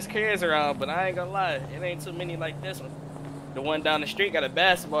fire ass cars around, but I ain't gonna lie, it ain't too many like this one. The one down the street got a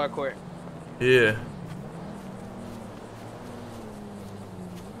basketball court. Yeah.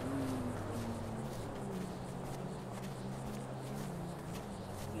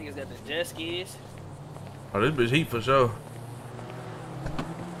 Niggas got the jet skis. Oh, this bitch heat for sure.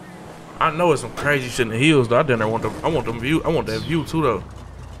 I know it's some crazy shit in the hills though. I want them view. I want that view too though.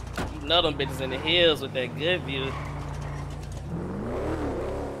 You know them bitches in the hills with that good view.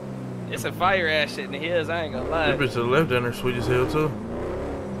 It's a fire ass shit in the hills, I ain't gonna lie. This bitch to the left down there sweet as hell too.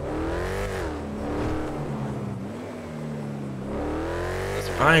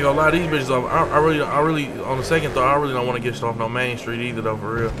 I ain't gonna lie, these bitches off. I really on the second thought, I really don't want to get off no main street either though,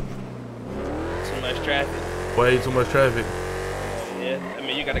 for real. Too much traffic. Way too much traffic. Yeah, I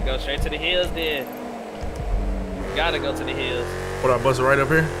mean you gotta go straight to the hills then. You gotta go to the hills. What, I bust it right up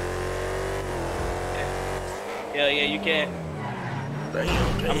here? Hell yeah, you can.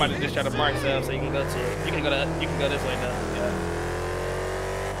 Damn. I might have just try to mark some so you can go to it. You can go this way now. Yeah.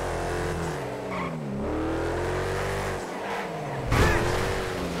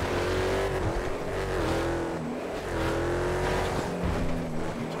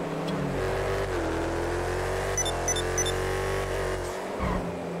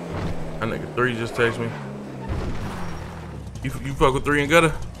 That nigga 3 just text me. You fuck with 3 and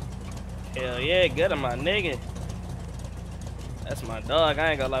Gutter? Hell yeah, Gutter my nigga. That's my dog. I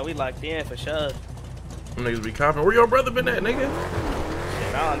ain't gonna lie, we locked in for sure. Them niggas be copping. Where your brother been at, nigga?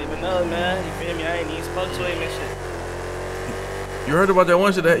 Shit, I don't even know, man. You feel me? I ain't even spoke to him and shit. You heard about that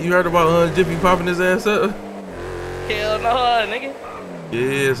one shit that you heard about Jiffy popping his ass up? Hell no, nigga.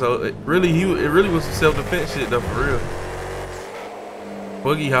 Yeah, so it really was some self-defense shit though, for real.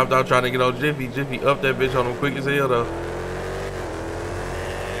 Boogie hopped out trying to get on Jiffy. Jiffy up that bitch on him quick as hell though. Man,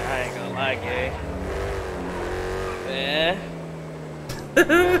 I ain't gonna lie, gang. Man.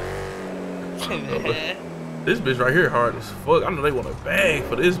 This bitch right here hard as fuck. I know they want a bag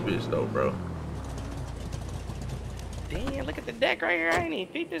for this bitch though, bro. Damn, look at the deck right here. I ain't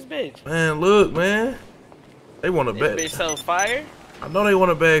even peep this bitch. Man, look, man. They want a bag. This bitch so fire. I know they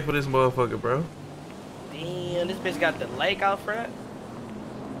want a bag for this motherfucker, bro. Damn, this bitch got the lake out front.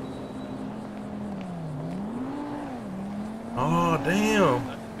 Oh, damn.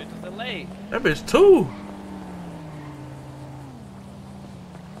 This bitch is the lake. That bitch 2.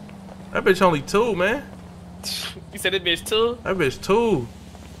 That bitch only 2, man. You said this bitch 2? That bitch 2.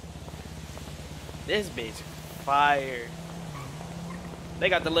 This bitch fire. They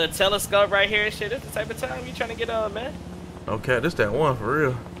got the little telescope right here and shit. This the type of time you trying to get on, man. Okay, this that one for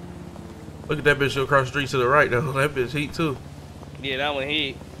real. Look at that bitch across the street to the right though. That bitch heat too. Yeah, that one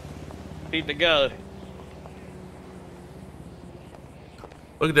heat. Peep the go.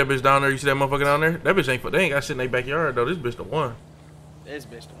 Look at that bitch down there. You see that motherfucker down there? That bitch ain't. They ain't got shit in their backyard though. This bitch the one. This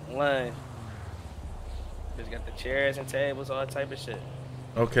bitch the one. Bitch got the chairs and tables, all type of shit.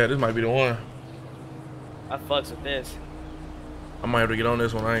 Okay, this might be the one. I fucks with this. I might have to get on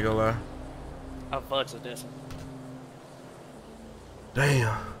this one. I ain't gonna lie. I fucks with this one.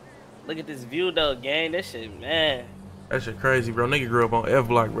 Damn. Look at this view though, gang. This shit, man. That shit crazy, bro. Nigga grew up on F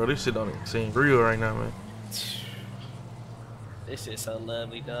Block, bro. This shit don't even seem real right now, man. This shit so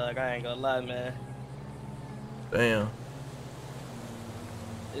lovely, dog. I ain't gonna lie, man. Damn.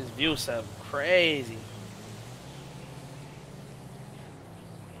 This view so crazy.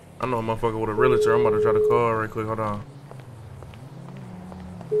 I know a motherfucker with a realtor. I'm about to try to call right quick. Hold on.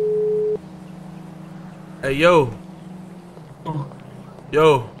 Hey, yo.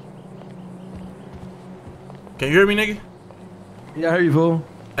 Yo. Can you hear me, nigga? Yeah, I hear you, fool.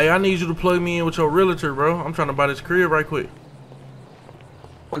 Hey, I need you to plug me in with your realtor, bro. I'm trying to buy this crib right quick.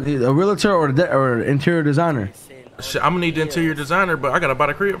 A realtor or interior designer? Shit, I'm gonna need the interior designer, but I gotta buy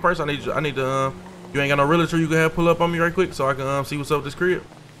the crib first. I need to. You ain't got no realtor you can have pull up on me right quick so I can see what's up with this crib.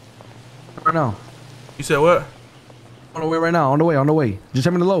 Right now. You said what? On the way right now. On the way. Just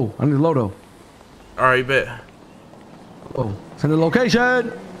send me the low. I need the low though. All right, bet. Oh, send the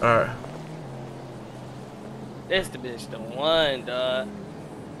location. All right. That's the bitch, the one, dog.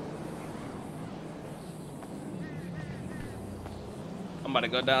 I'm about to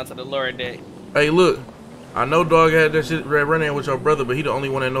go down to the lower deck. Hey, look. I know dog had that shit running with your brother, but he the only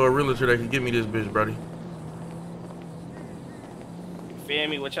one that know a realtor that can give me this bitch, brody. You feel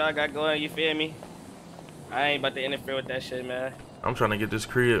me? What y'all got going? You feel me? I ain't about to interfere with that shit, man. I'm trying to get this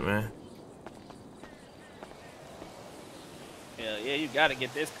crib, man. Hell yeah, you gotta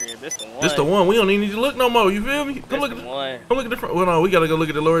get this crib. This the one. This the one. We don't even need to look no more. You feel me? Come look at the one. Come look at the front. Well, no, we gotta go look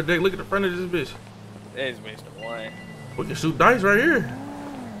at the lower deck. Look at the front of this bitch. This bitch the one. We can shoot dice right here.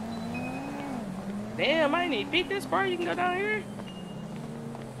 Damn, I ain't even beat this part. You can go down here.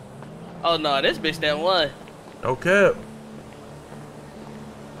 Oh no, this bitch that one. No cap.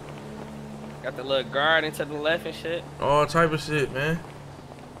 Got the little garden to the left and shit. All type of shit, man.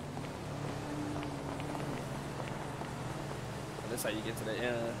 That's how you get to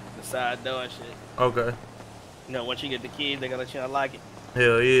the side door and shit. Okay. You know, once you get the keys, they gonna let you unlock it.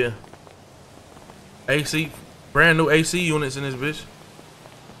 Hell yeah. AC, brand new AC units in this bitch.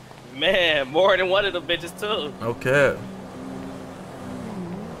 Man, more than one of them bitches too. No cap.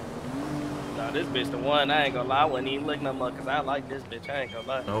 No, this bitch the one. I ain't gonna lie. I wouldn't even look no more because I like this bitch. I ain't gonna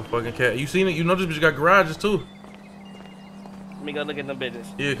lie. No fucking cap. You seen it? You know this bitch got garages too. Let me go look at them bitches.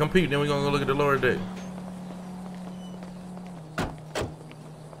 Yeah, come peep. Then we gonna go look at the lower deck.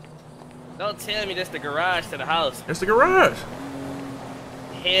 Don't tell me this the garage to the house. It's the garage.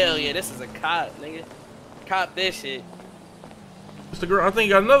 Hell yeah, this is a cop, nigga. Cop this shit. It's the garage. I think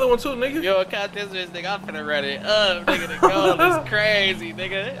you got another one too, nigga. Yo, cop this bitch, nigga. I'm finna run it up, nigga. The goal is crazy,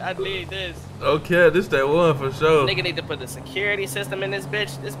 nigga. I need this. Okay, this that one for sure. Nigga need to put the security system in this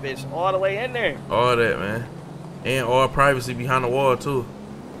bitch. This bitch all the way in there. All that, man. And all privacy behind the wall too.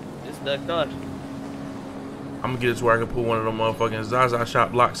 It's ducked off. I'm gonna get it to where I can put one of them motherfucking Zaza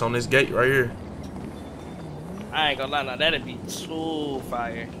shop locks on this gate right here. I ain't gonna lie, now that'd be too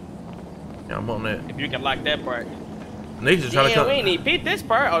fire. Yeah, I'm on that. If you can lock that part. Niggas just trying to come. We ain't even beat this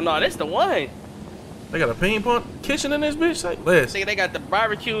part. Oh no, this the one. They got a ping pong kitchen in this bitch. Say less. Nigga, they got the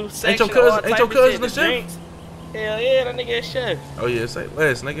barbecue section. Ain't your cousin the chef? Hell yeah, that nigga is chef. Oh yeah, say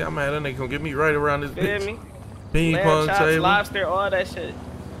less, nigga. I'm mad that nigga gonna get me right around this Feel bitch. me? Ping Lamb pong chops, table. lobster, all that shit.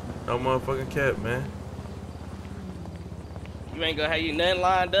 No motherfucking cap, man. You ain't gonna have you nothing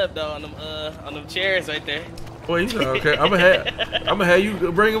lined up though on them chairs right there. Boy, you know, okay. I'ma have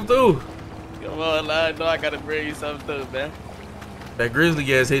you bring them through. Come on, I know I gotta bring you something through, man. That Grizzly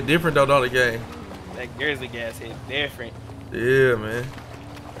gas hit different though, the game. That Grizzly gas hit different. Yeah, man.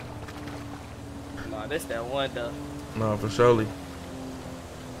 Nah, this that one though. No, for surely.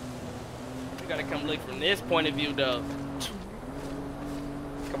 You gotta come look from this point of view though.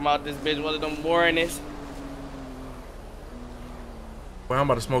 Come out this bitch one of them mornings. Well, I'm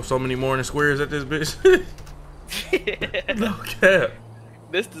about to smoke so many morning squares at this bitch. No cap.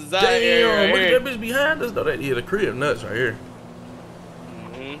 This design area right look here. at that bitch behind us though. That the crib nuts right here.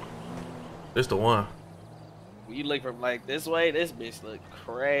 This the one. When you look from like this way, this bitch look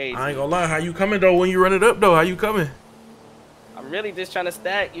crazy. I ain't gonna lie. How you coming though when you run it up though? How you coming? I'm really just trying to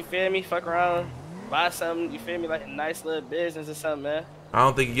stack, you feel me? Fuck around, buy something, you feel me? Like a nice little business or something, man. I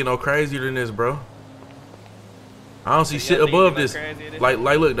don't think it get no crazier than this, bro. I don't see shit above this. Like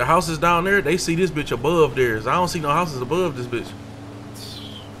look, the houses down there, they see this bitch above theirs. I don't see no houses above this bitch.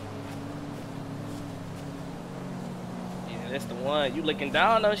 Yeah, that's the one. You looking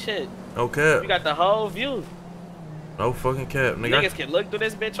down on shit. No cap. You got the whole view. No fucking cap, nigga. Niggas can look through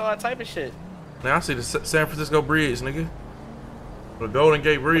this bitch, all type of shit. Now I see the San Francisco Bridge, nigga. The Golden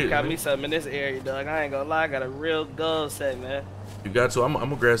Gate Bridge. Got nigga. me something in this area, dog. I ain't gonna lie, I got a real goal set, man. You got to. I'm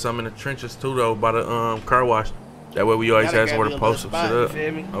gonna grab something in the trenches too, though, by the car wash. That way we always have somewhere to post some shit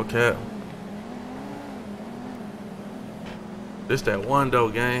up. Okay. This that one though,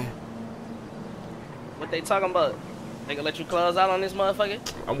 gang. What they talking about? They gonna let you close out on this motherfucker?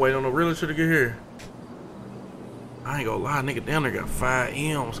 I'm waiting on the realtor to get here. I ain't gonna lie, nigga down there got 5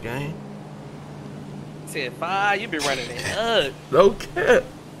 M's, gang. Said 5, you been running it up. No cap.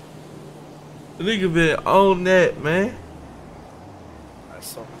 The nigga been on that, man.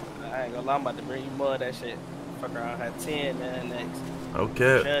 So, I ain't gonna lie, I'm about to bring you more of that shit. Fuck around, have 10, man, next.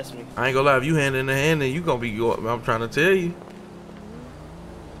 Okay. Trust me. I ain't gonna lie, if you hand in the hand, then you gonna be going. I'm trying to tell you.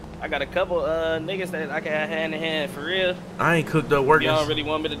 I got a couple niggas that I can have hand in hand for real. I ain't cooked up working. You don't really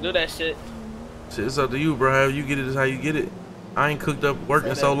want me to do that shit. Shit, it's up to you, bro. How you get it is how you get it. I ain't cooked up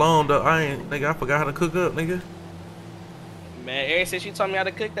working so long though. Nigga, I forgot how to cook up, nigga. Man, ever since you taught me how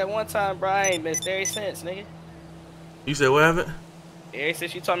to cook that one time, bro, I ain't missed every since, nigga. You said what happened? Ever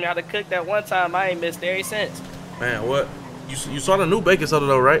since you taught me how to cook that one time, I ain't missed every since. Man, what? You saw the new baking soda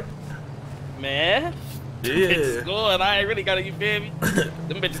though, right? Man. Yeah. It's good. I ain't really gotta, you feel me?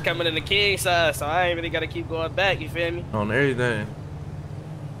 Them bitches coming in the king size, so I ain't really gotta keep going back, you feel me? On everything.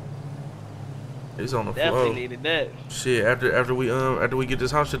 It's on the floor. Definitely needed that. Shit, after we get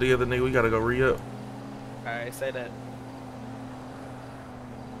this house shit together, nigga, we gotta go re-up. Alright, say that.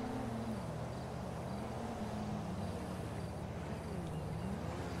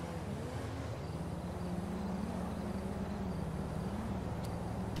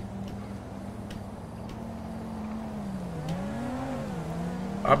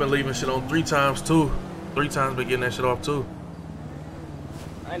 I've been leaving shit on 3 times too. 3 times been getting that shit off too.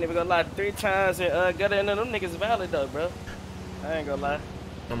 I ain't even gonna lie, 3 times and got into them niggas valid though, bro. I ain't gonna lie.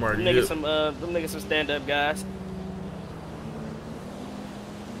 I'm already them niggas some stand-up guys.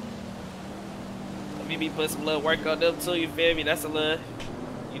 We be put some little work on them too, you feel me? That's a little,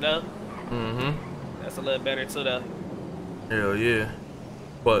 you know? Mm-hmm. That's a little better too though. Hell yeah.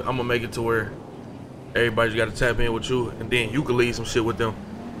 But I'm gonna make it to where everybody's gotta tap in with you and then you can leave some shit with them.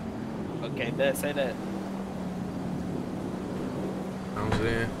 Okay, that say that. You know what I'm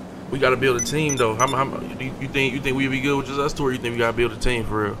saying? We gotta build a team though. How you think we'd be good with just us two, or you think we gotta build a team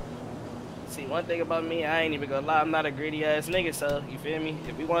for real? See, one thing about me, I ain't even gonna lie, I'm not a greedy ass nigga, so you feel me?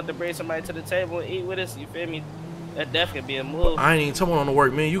 If we want to bring somebody to the table and eat with us, you feel me? That definitely be a move. I ain't even talking on the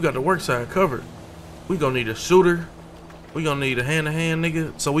work, man. You got the work side covered. We gonna need a shooter. We gonna need a hand-to-hand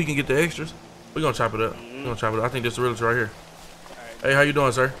nigga so we can get the extras. We gonna chop it up. We gonna chop it up. I think this is the realtor right here. Hey, how you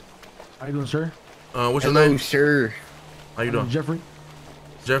doing, sir? How you doing, sir? What's your name? Sir. How you doing? Jeffrey.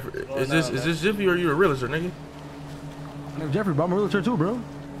 Jeffrey, is this Jeffrey or you a realtor, nigga? My name's Jeffrey, but I'm a realtor too, bro.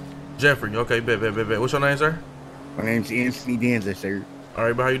 Jeffrey, okay, bet. What's your name, sir? My name's Anthony Danza, sir. All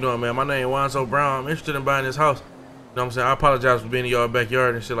right, but how you doing, man? My name is Juanzo Brown. I'm interested in buying this house. You know what I'm saying? I apologize for being in y'all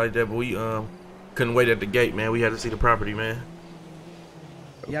backyard and shit like that, but we couldn't wait at the gate, man. We had to see the property, man.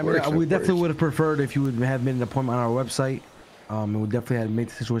 Yeah, I mean, we definitely would have preferred if you would have made an appointment on our website. It would definitely have made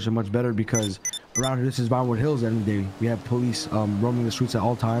the situation much better because around here, this is Vinewood Hills every day. We have police roaming the streets at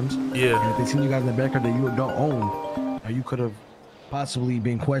all times. Yeah. And if they seen you guys in the backyard that you don't own, you could have possibly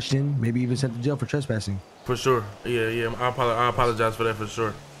been questioned, maybe even sent to jail for trespassing. For sure. Yeah. I apologize for that for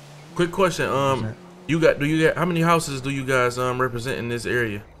sure. Quick question. Do you got how many houses do you guys represent in this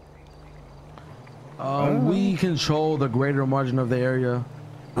area? We control the greater margin of the area.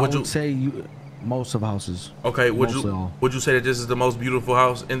 I would say most of houses. Okay, would you say that this is the most beautiful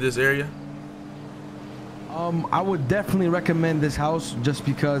house in this area? I would definitely recommend this house just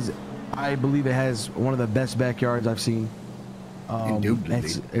because I believe it has one of the best backyards I've seen.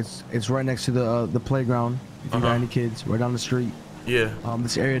 It's right next to the playground. If you got any kids, right down the street. Yeah.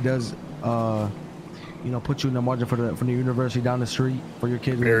 This area does put you in the margin for the university down the street for your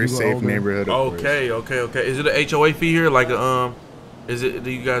kids. Very safe neighborhood. Okay. Is it an HOA fee here? Like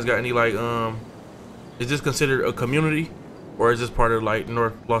do you guys got any like is this considered a community, or is this part of like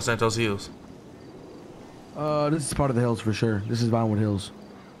North Los Santos Hills? This is part of the hills for sure. This is Vinewood Hills.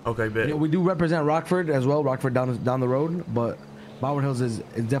 Okay, bet. We do represent Rockford as well. Rockford down the road, but Vinewood Hills is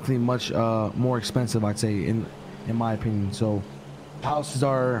definitely much more expensive, I'd say, in my opinion. So houses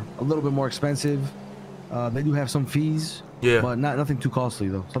are a little bit more expensive. They do have some fees. Yeah. But nothing too costly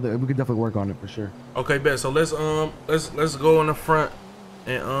though. So we could definitely work on it for sure. Okay, bet. So let's go in the front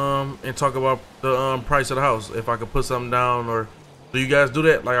and talk about the price of the house. If I could put something down, or do you guys do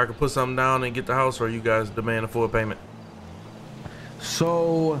that? Like I could put something down and get the house, or you guys demand a full payment?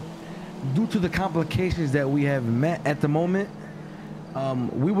 So, due to the complications that we have met at the moment,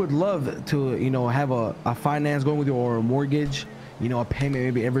 we would love to have a finance going with you, or a mortgage. A payment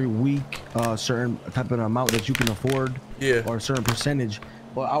maybe every week, a certain type of amount that you can afford, or a certain percentage.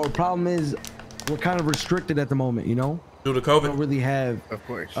 But our problem is we're kind of restricted at the moment, Due to COVID? We don't really have. Of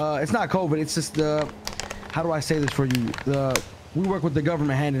course. It's not COVID. It's just how do I say this for you? We work with the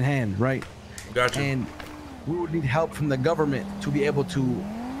government hand in hand, right? Gotcha. And we would need help from the government to be able to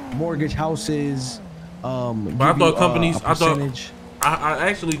mortgage houses. But I thought companies. I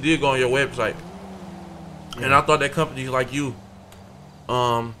actually did go on your website, and I thought that companies like you.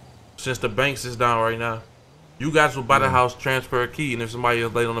 Since the banks is down right now, you guys will buy the house, transfer a key, and if somebody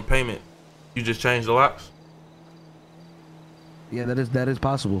is late on the payment, you just change the locks. Yeah, that is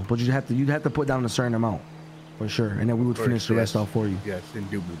possible, but you'd have to put down a certain amount. for sure, and then we would finish the rest off for you. Yes,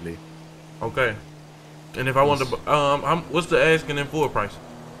 indubitably. Okay. And if I wanted to, what's the asking in full price?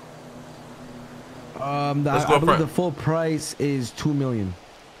 I believe the full price is $2 million.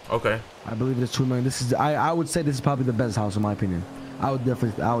 Okay. I believe it's $2 million. This is I would say this is probably the best house in my opinion. I would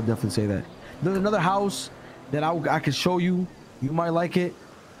definitely say that. There's another house that I could show you. You might like it.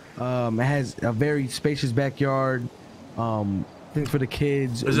 It has a very spacious backyard. Things for the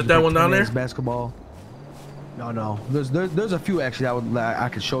kids. Is it that one down there? Basketball. No. There's a few actually I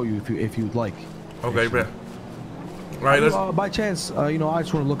could show you if you'd like. Okay, bro. Right. By chance, I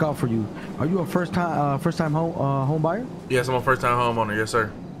just want to look out for you. Are you a first time home buyer? Yes, I'm a first time homeowner. Yes,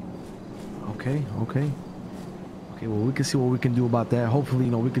 sir. Okay. Well, we can see what we can do about that. Hopefully,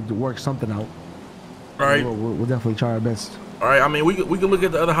 we could work something out. All right. We'll definitely try our best. All right. I mean, we can look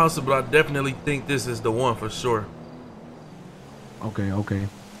at the other houses, but I definitely think this is the one for sure. Okay.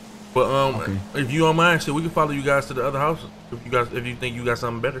 But if you don't mind, we can follow you guys to the other house if you think you got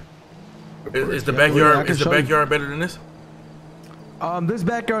something better. Is the backyard better than this? This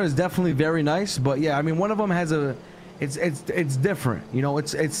backyard is definitely very nice, but yeah, I mean one of them has it's different.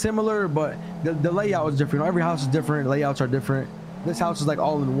 It's similar, but the layout is different. Every house is different. Layouts are different. This house is like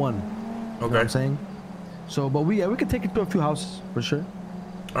all in one. You know what I'm saying? So, but we can take it to a few houses for sure.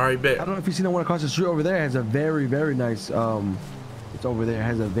 All right, bet. I don't know if you see the one across the street over there. It has a very nice. It's over there. It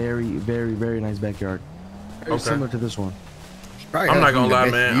has a very nice backyard. Very similar to this one. I'm not gonna lie,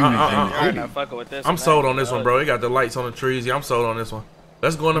 man. I'm sold on this one, bro. It got the lights on the trees. Yeah, I'm sold on this one.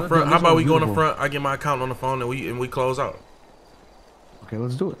 Let's go in the front. How about we go in the front? I get my account on the phone and we close out. Okay,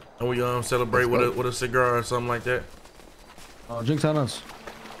 let's do it. And we celebrate with a cigar or something like that. Drinks on us.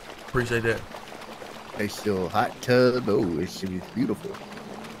 Appreciate that. It's still hot tub. Oh, it's beautiful.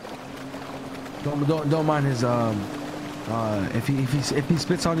 Don't mind his if he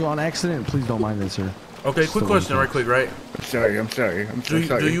spits on you on accident, please don't mind that, sir. Okay, quick question, right quick, right? I'm sorry.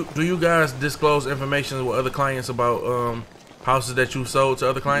 Do you guys disclose information with other clients about houses that you sold to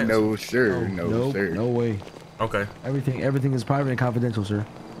other clients? No, sir. No, sir. No way. Okay. Everything is private and confidential, sir.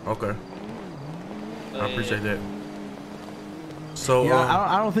 Okay. I appreciate that. So yeah,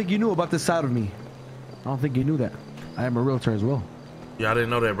 I don't think you knew about this side of me. I don't think you knew that. I am a realtor as well. Yeah, I didn't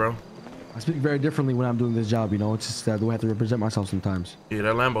know that, bro. I speak very differently when I'm doing this job. It's just the way I have to represent myself sometimes. Yeah,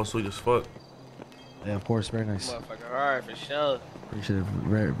 that Lambo sweet as fuck. Yeah, of course, very nice. Alright, for sure. Appreciate it,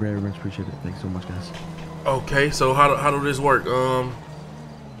 very much appreciate it. Thanks so much, guys. Okay, so how do this work?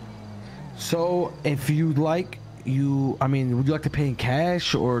 So if you'd like, would you like to pay in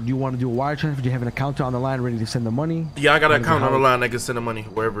cash, or do you want to do a wire transfer? Do you have an account on the line ready to send the money? Yeah, I got an account on the line that can send the money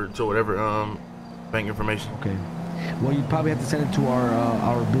wherever to whatever bank information. Okay. Well, you'd probably have to send it to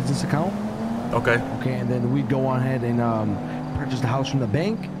our business account. Okay. Okay, and then we'd go on ahead and purchase the house from the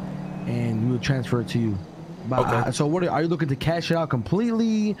bank, and we would transfer it to you. But, okay. So what are you looking to cash it out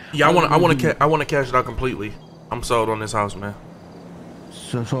completely? Yeah, I want to cash it out completely. I'm sold on this house, man.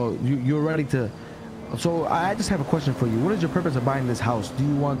 So you're ready to. So I just have a question for you. What is your purpose of buying this house? Do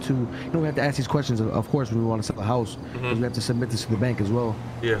you want to? We have to ask these questions, of course, when we want to sell a house, because we have to submit this to the bank as well.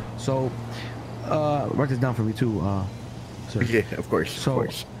 Yeah. So write this down for me too, sir. Yeah, of course. So, of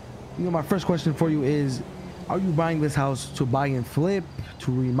course. My first question for you is: are you buying this house to buy and flip,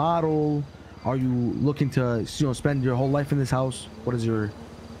 to remodel? Are you looking to spend your whole life in this house? What is your?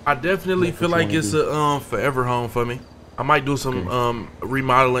 I definitely feel like it's a forever home for me. I might do some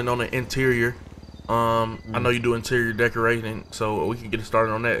remodeling on the interior. I know you do interior decorating, so we can get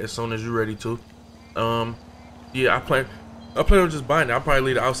started on that as soon as you're ready to. Yeah, I plan on just buying it. I'll probably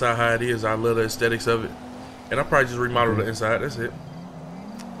leave the outside how it is. I love the aesthetics of it, and I'll probably just remodel the inside. That's it.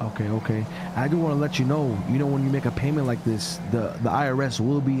 Okay. I do want to let you know. When you make a payment like this, the IRS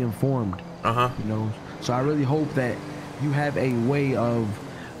will be informed. So I really hope that you have a way of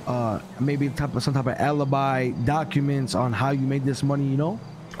maybe some type of alibi documents on how you made this money.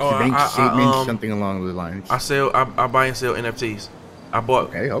 Bank statements, something along those lines. I buy and sell NFTs. I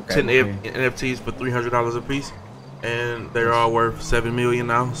bought 10 NFTs for $300 a piece, and they're all worth $7 million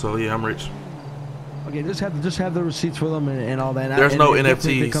now. So yeah, I'm rich. Okay, just have the receipts for them and all that. There's no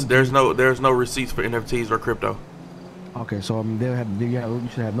NFTs. There's no receipts for NFTs or crypto. Okay, so you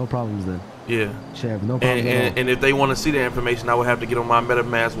should have no problems then. Yeah. You should have no problems at all. And if they want to see the information, I would have to get on my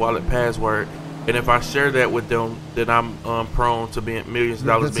MetaMask wallet password. And if I share that with them, then I'm prone to millions of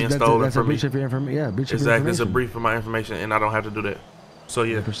dollars being stolen from me. That's a breach of your information. Yeah, breach of your exactly. It's a information. breach of my information, and I don't have to do that. So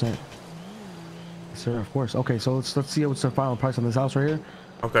yeah. 100%. Sir, of course. Okay, so let's see what's the final price on this house right here.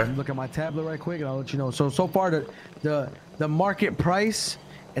 Okay. Look at my tablet right quick, and I'll let you know. So far the market price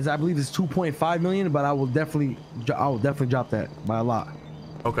is, I believe, is 2.5 million, but I will definitely drop that by a lot.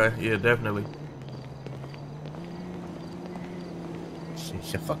 Okay. Yeah, definitely.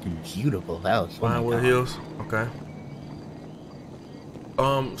 It's a fucking beautiful house. Vinewood Hills. Okay.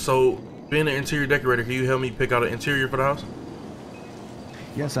 So being an interior decorator, can you help me pick out an interior for the house?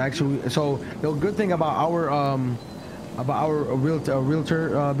 Yes, actually. So the good thing about our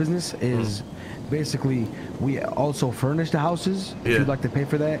realtor business is basically we also furnish the houses if you'd like to pay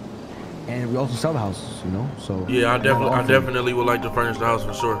for that, and we also sell the houses. You know, so yeah, I definitely would like to furnish the house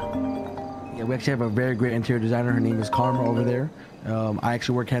for sure. Yeah, we actually have a very great interior designer. Her name is Karma over there. I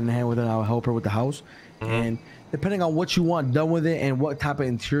actually work hand in hand with her, and I'll help her with the house. And depending on what you want done with it and what type of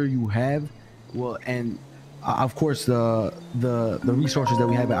interior you have, well, and of course the resources that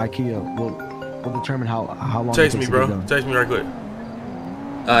we have at IKEA will determine how long. Chase me, bro. Chase me right quick.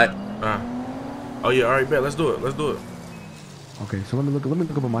 Alright. Oh yeah, alright, bet. Let's do it. Let's do it. Okay, so let me look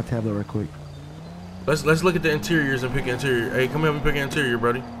up on my tablet right quick. Let's look at the interiors and pick an interior. Hey, come here and pick an interior,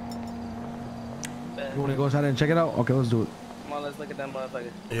 buddy. You want to go inside and check it out? Okay, let's do it. Come on, let's look at them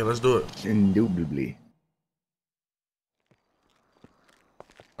motherfuckers. Yeah, let's do it. Indubitably.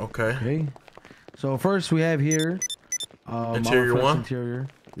 Okay. So first we have here interior one. Interior.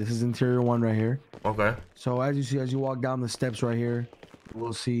 This is interior one right here. Okay. So as you see, as you walk down the steps right here,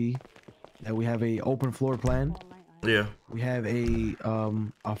 we'll see that we have a open floor plan. Yeah. We have a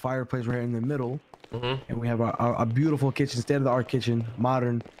fireplace right here in the middle, and we have a beautiful kitchen, state-of-the-art kitchen,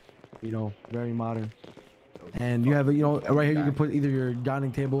 modern, you know, very modern. And you have a, you know, right here you can put either your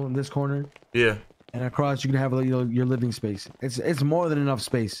dining table in this corner. Yeah. And across you can have, you know, your living space. It's more than enough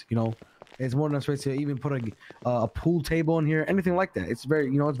space, you know. It's more than enough space to even put a pool table in here, anything like that. It's very,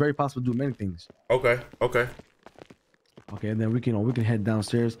 you know, it's very possible to do many things. Okay. Okay. Okay, and then we can head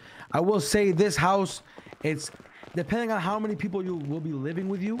downstairs. I will say this house, it's depending on how many people you will be living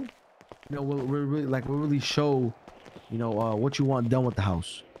with you. You know, we'll really show, you know, what you want done with the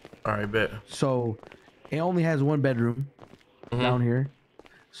house. All right, bet. So, it only has one bedroom down here.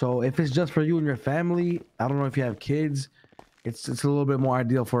 So if it's just for you and your family, I don't know if you have kids, it's a little bit more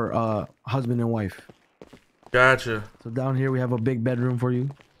ideal for husband and wife. Gotcha. So down here we have a big bedroom for you.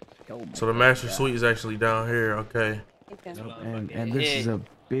 So the master suite is actually down here. Okay. And this is a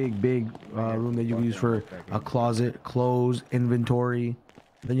big room that you can use for a closet, clothes, inventory.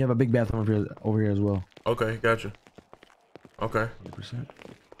 Then you have a big bathroom over here as well. Okay, gotcha. Okay. 100%.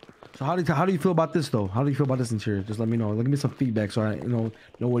 So how do you feel about this though? How do you feel about this interior? Just let me know. Give me some feedback so I know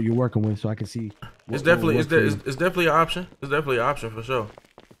what you're working with, so I can see. It's definitely an option. It's definitely an option for sure.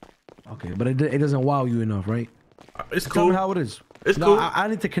 Okay, but it doesn't wow you enough, right? It's Tell cool. me how it is. It's cool. I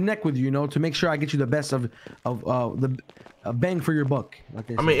need to connect with you, you know, to make sure I get you the best of the bang for your buck. Like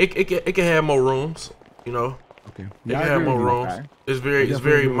I mean, it can have more rooms, you know. Okay. It can have more rooms. Okay. It's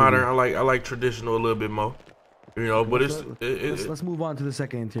very modern. I like traditional a little bit more. You know, but let's move on to the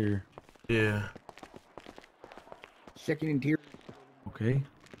second interior. Yeah. Second interior. Okay.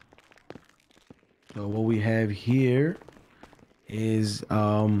 So what we have here is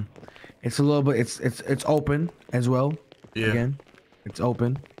it's a little bit it's open as well. Yeah. Again, it's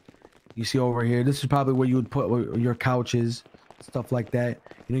open. You see over here, this is probably where you would put your couches, stuff like that.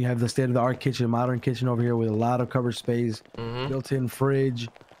 You know, you have the state-of-the-art kitchen, modern kitchen over here with a lot of covered space, built-in fridge,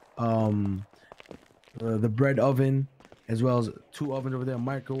 the bread oven, as well as 2 ovens over there,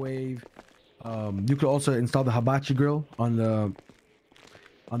 microwave. You could also install the hibachi grill on the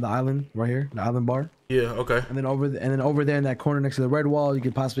island right here, the island bar. Yeah. Okay. And then over there in that corner next to the red wall, you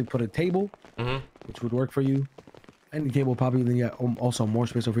could possibly put a table, which would work for you. And the table probably then also more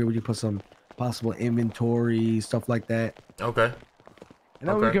space over here where you put some possible inventory, stuff like that. Okay. And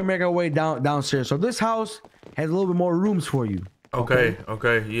then we can make our way downstairs. So this house has a little bit more rooms for you. Okay.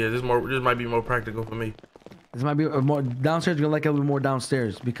 Yeah, this might be more practical for me. This might be more downstairs. You're gonna like a little more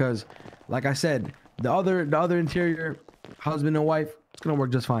downstairs because, like I said, the other interior, husband and wife, it's gonna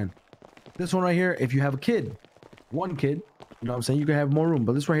work just fine. This one right here, if you have a kid, one kid, you know what I'm saying, you can have more room.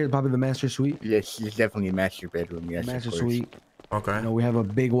 But this right here is probably the master suite. Yes, it's definitely a master bedroom. Yes, master suite. Okay. You know, we have a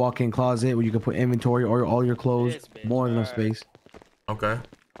big walk-in closet where you can put inventory or all your clothes. More than enough space. Okay.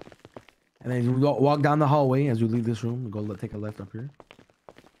 And then we walk down the hallway as we leave this room. We go take a left up here.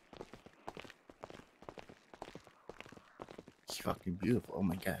 It's fucking beautiful. Oh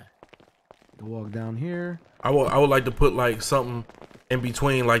my god. You walk down here. I would like to put like something in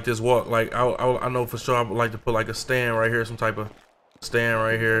between like this walk. Like I know for sure I would like to put like a stand right here, some type of stand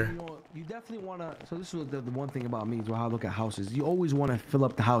right here. You definitely want to. So this is the one thing about me is how I look at houses. You always want to fill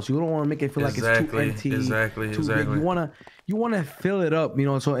up the house. You don't want to make it feel like it's too empty. Exactly. Big. You want to fill it up. You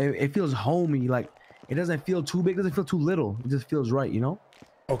know, so it feels homey. Like it doesn't feel too big. It doesn't feel too little. It just feels right. You know.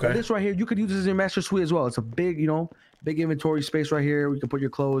 Okay. But this right here, you could use this as your master suite as well. It's a big, you know, big inventory space right here. You can put your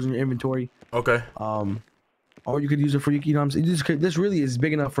clothes in your inventory. Okay. or you could use it for, you know what I'm saying? This really is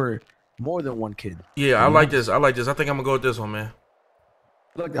big enough for more than one kid. Yeah, I like this. I like this. I think I'm gonna go with this one, man.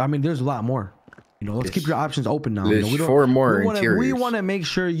 Look, I mean, there's a lot more. You know, let's keep your options open now. There's you know, 4 more we interiors. want to make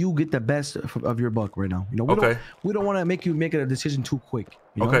sure you get the best of your buck right now. You know, we don't want to make you make a decision too quick.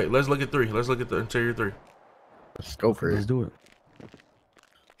 You know? Okay, let's look at 3. Let's look at the interior 3. Let's go for it. Let's do it.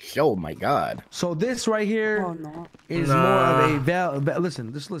 Oh my God. So this right here is more of a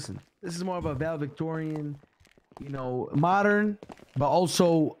listen. This is more of a Victorian, you know, modern, but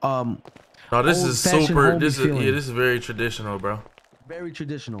also no, this is super. This is very traditional, bro. Very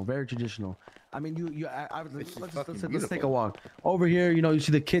traditional. I mean, let's take a walk over here. You know, you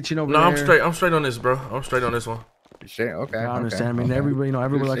see the kitchen over there. No, I'm straight on this, bro. I'm straight on this one. Okay. I understand. I mean, everybody, you know,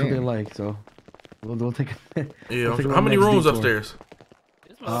 everybody likes what they like, so we'll take it. Yeah. How many rooms upstairs?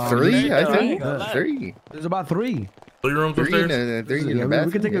 3, I think. 3. There's about 3. 3 rooms upstairs. 3 in the we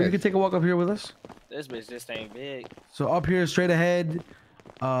bathroom. can take a walk up here with us. This bitch just ain't big. So up here, straight ahead,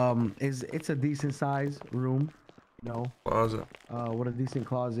 it's a decent size room. You know, closet. What a decent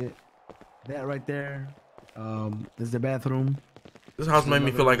closet. That right there, is the bathroom. This house made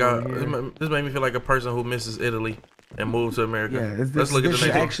me feel like this made me feel like a person who misses Italy and moved to America. Yeah, let's look at the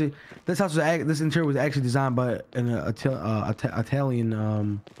next one. This interior was actually designed by an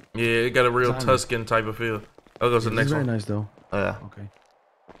Italian. Yeah, it got a real designer. Tuscan type of feel. I'll go to the next one. Very nice though. Yeah. Okay.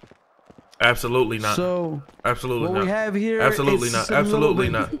 Absolutely not. So absolutely what not. we have here. Absolutely not. Absolutely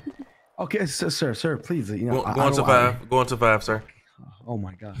not. Okay, sir, please. You know, going to 5. Going to 5, sir. Oh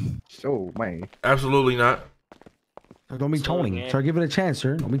my God. So man. Absolutely not. Don't be toning. Try to give it a chance,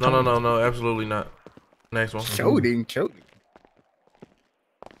 sir. Don't be toning. No. Absolutely not. Next one. Choking.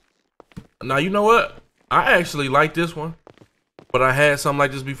 Now you know what? I actually like this one, but I had something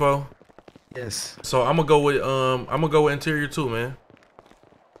like this before. Yes. So I'm gonna go with interior 2, man.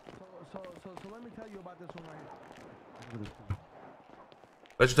 So let me tell you about this one right here.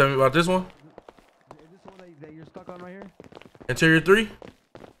 Let you tell me about this one. Is this the one that you're stuck on right here? Interior 3.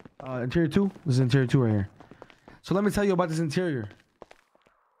 Interior 2. This is interior 2 right here. So let me tell you about this interior.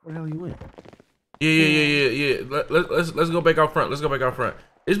 Where the hell you went? Yeah. Let's go back out front.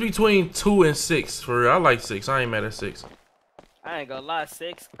 It's between 2 and 6 for real. I like 6. I ain't mad at 6. I ain't gonna lie,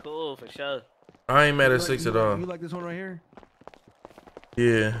 6 cool for sure. I ain't mad at 6 at all. You like this one right here?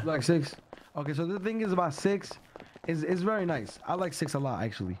 Yeah. You like 6? Okay, so the thing is about 6 is very nice. I like 6 a lot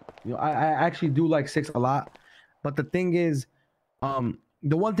actually. You know, I actually do like 6 a lot. But the thing is,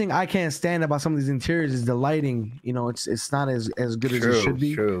 the one thing I can't stand about some of these interiors is the lighting. You know, it's not as good as it should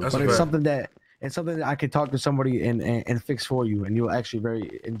be. But it's something that I can talk to somebody and fix for you, and you'll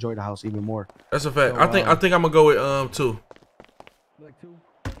actually enjoy the house even more. That's a fact. So, I think I'm gonna go with 2. You like 2?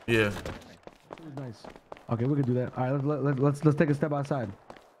 Yeah. 2 is nice. Okay, we can do that. All right, let's take a step outside.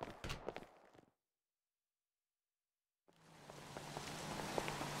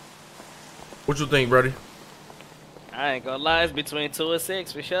 What you think, buddy? I ain't gonna lie, it's between 2 and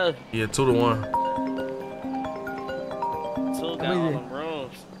 6 for sure. Yeah, 2 to 1. 2 got all them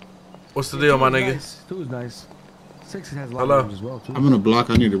rooms. What's the deal, my nigga? Nice. 2 is nice. 6 has a lot of rooms as well too. I'm in a block.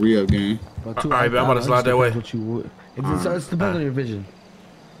 I need a re-up game. All right, man, I'm about to slide that way. What you would. It depends on your vision.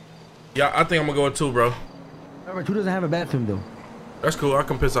 Yeah, I think I'm gonna go with 2, bro. Remember, 2 doesn't have a bathroom though. That's cool. I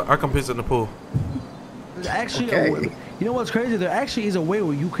can piss in the pool. There's actually a way, you know what's crazy? There actually is a way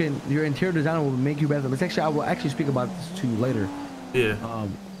where your interior designer will make you bathroom. It's actually, I will actually speak about this to you later. Yeah.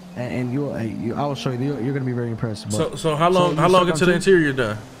 And I will show you. You're gonna be very impressed. But, so how long until the interior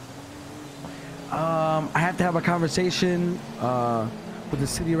done? I have to have a conversation with the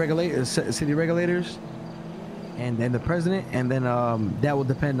city regulators, and then the president, and then that will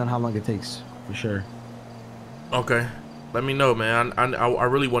depend on how long it takes for sure. Okay, let me know, man. I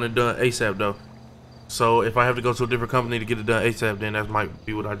really want it done ASAP though. So if I have to go to a different company to get it done ASAP, then that might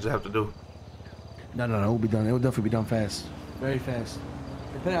be what I just have to do. No, it will be done. It will definitely be done fast, very fast.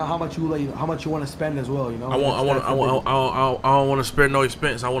 Depending on how much you want to spend as well, you know. I don't want to spare no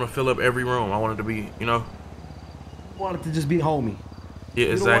expense. I want to fill up every room. I want it to be, you know. I want it to just be homey. Yeah,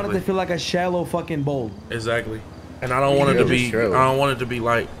 exactly. You don't want it to feel like a shallow fucking bowl. Exactly. And I don't want it to be. I don't want it to be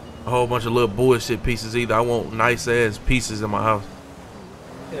like a whole bunch of little bullshit pieces either. I want nice ass pieces in my house.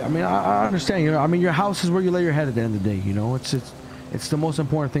 Yeah, I mean, I understand. You know, I mean, your house is where you lay your head at the end of the day. You know, it's the most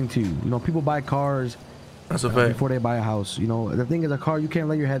important thing to you. You know, people buy cars. That's a fact. Before they buy a house, you know, the thing is, a car, you can't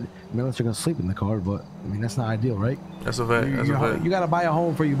lay your head, I mean, unless you're gonna sleep in the car, but I mean, that's not ideal, right? That's a fact. That's a fact. You gotta buy a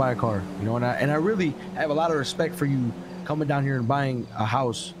home before you buy a car, you know, and I really have a lot of respect for you coming down here and buying a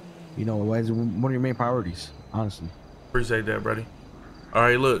house, you know, as one of your main priorities, honestly. Appreciate that, buddy. All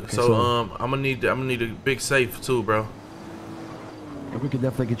right, look, okay, so I'm gonna need a big safe too, bro. We could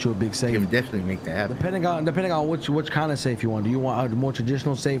definitely get you a big safe. We can definitely make that happen. Depending on which kind of safe you want. Do you want a more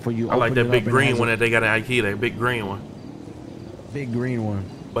traditional safe, or you? I like that big green one that they got at IKEA. That big green one. Big green one.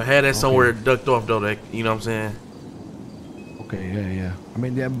 But had that somewhere ducked off though. That, you know what I'm saying? Okay, yeah. I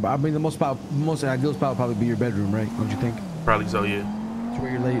mean, the most ideal spot would probably be your bedroom, right? Don't you think? Probably so, yeah.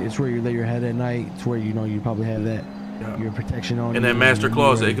 It's where you lay your head at night. It's where you probably have that your protection on. In that master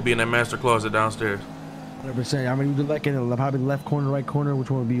closet, it could be in that master closet downstairs. 100%. I mean, like in probably the left corner, right corner.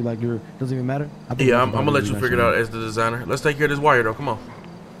 Which one would be like your? Doesn't even matter. Yeah, I'm gonna let you figure it out as the designer. Let's take care of this wire though. Come on.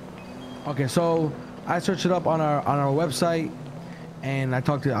 Okay, so I searched it up on our website, and I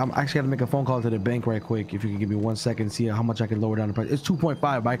talked to. I'm actually gonna make a phone call to the bank right quick. If you can give me 1 second, see how much I can lower down the price. It's 2.5,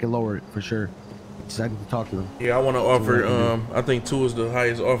 but I can lower it for sure. So I need to talk to them. Yeah, I want to offer. I think 2 is the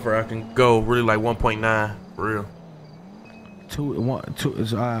highest offer I can go. Really like 1.9 for real. 2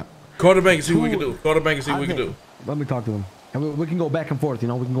 is Call the bank and see what we can do. Call the bank and see what we can do. Let me talk to them. And we can go back and forth, you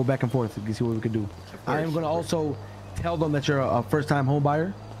know. We can go back and forth and see what we can do. I am going to also tell them that you're a first-time home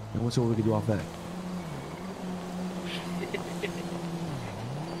buyer, and we'll see what we can do off that.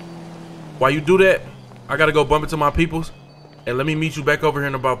 While you do that, I got to go bump into my peoples, and let me meet you back over here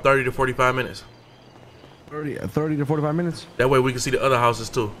in about 30 to 45 minutes. 30 to 45 minutes? That way we can see the other houses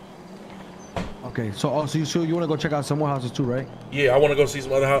too. Okay, so also you want to go check out some more houses too, right? Yeah, I want to go see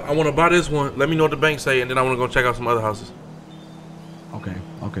some other houses. I want to buy this one. Let me know what the bank say, and then I want to go check out some other houses.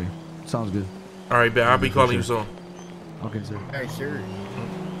 Okay, sounds good. All right, Ben, I'll be calling you soon. Okay, sir. All right, sure.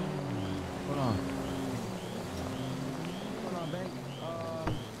 Hold on, bank.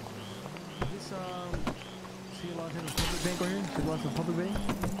 This see a lot of public bank right here. See a lot of public bank.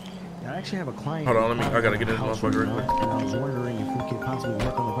 I actually have a client. Hold on, I gotta get this motherfucker real quick. And I was wondering if we could possibly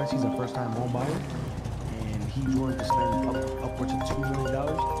work on the price. He's a first-time home buyer, and he's willing to spend upwards of $2 million.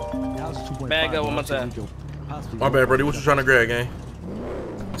 The house is 2.5. Bag up one more time. My bad, brother. What you trying to grab, gang?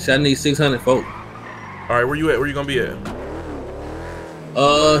 Shit, I need 600 folk. All right, where you at? Where you gonna be at?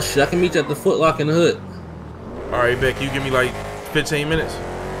 Shit, I can meet you at the Foot Lock in the hood. All right, bet. Can you give me like 15 minutes?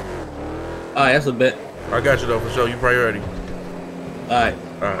 All right, that's a bet. I got you though, for sure. You priority. All right.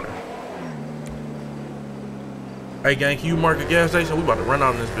 All right. Hey, gang, can you mark a gas station? We about to run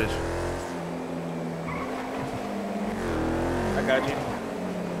out in this bitch. I got you.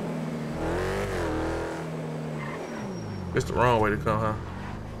 It's the wrong way to come, huh?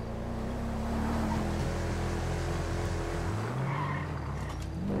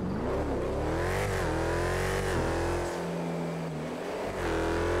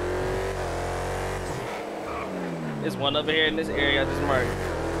 There's one over here in this area I just marked.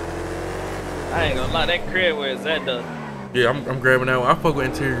 I ain't gonna lie, that crib where is that though? Yeah, I'm grabbing that one. I fuck with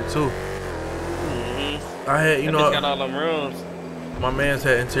interior too. I had, you know, got all them rooms. My man's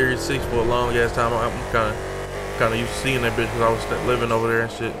had interior 6 for a long ass time. I'm kind of used to seeing that bitch because I was living over there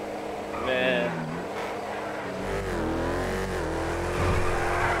and shit. Man.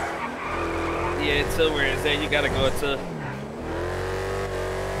 Yeah, to where is that? You gotta go to.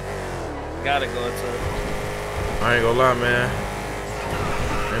 Gotta go to. I ain't gonna lie, man.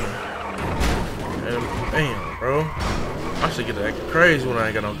 And damn, bro. I should get acting crazy when I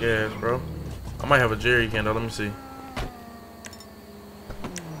ain't got no gas, bro. I might have a jerry can though. Let me see.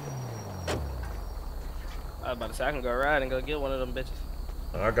 I was about to say I can go ride and go get one of them bitches.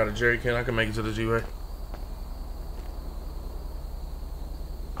 I got a jerry can. I can make it to the G-Way.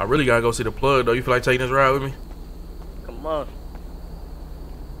 I really gotta go see the plug though. You feel like taking this ride with me? Come on.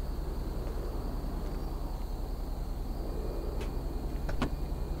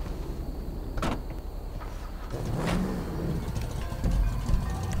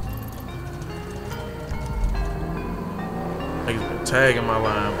 Niggas been tagging my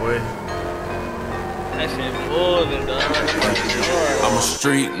line, boy. That shit moving, dog. I'm a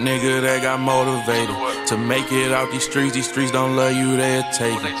street nigga that got motivated to make it out these streets. These streets don't love you, they'll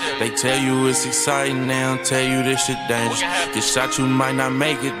take it. They tell you it's exciting, they don't tell you this shit dangerous. Get shot, you might not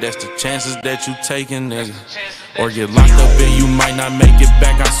make it. That's the chances that you taking, nigga. Or get locked up and you might not make it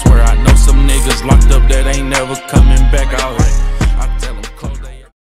back. I swear I know some niggas locked up that ain't never coming back out here.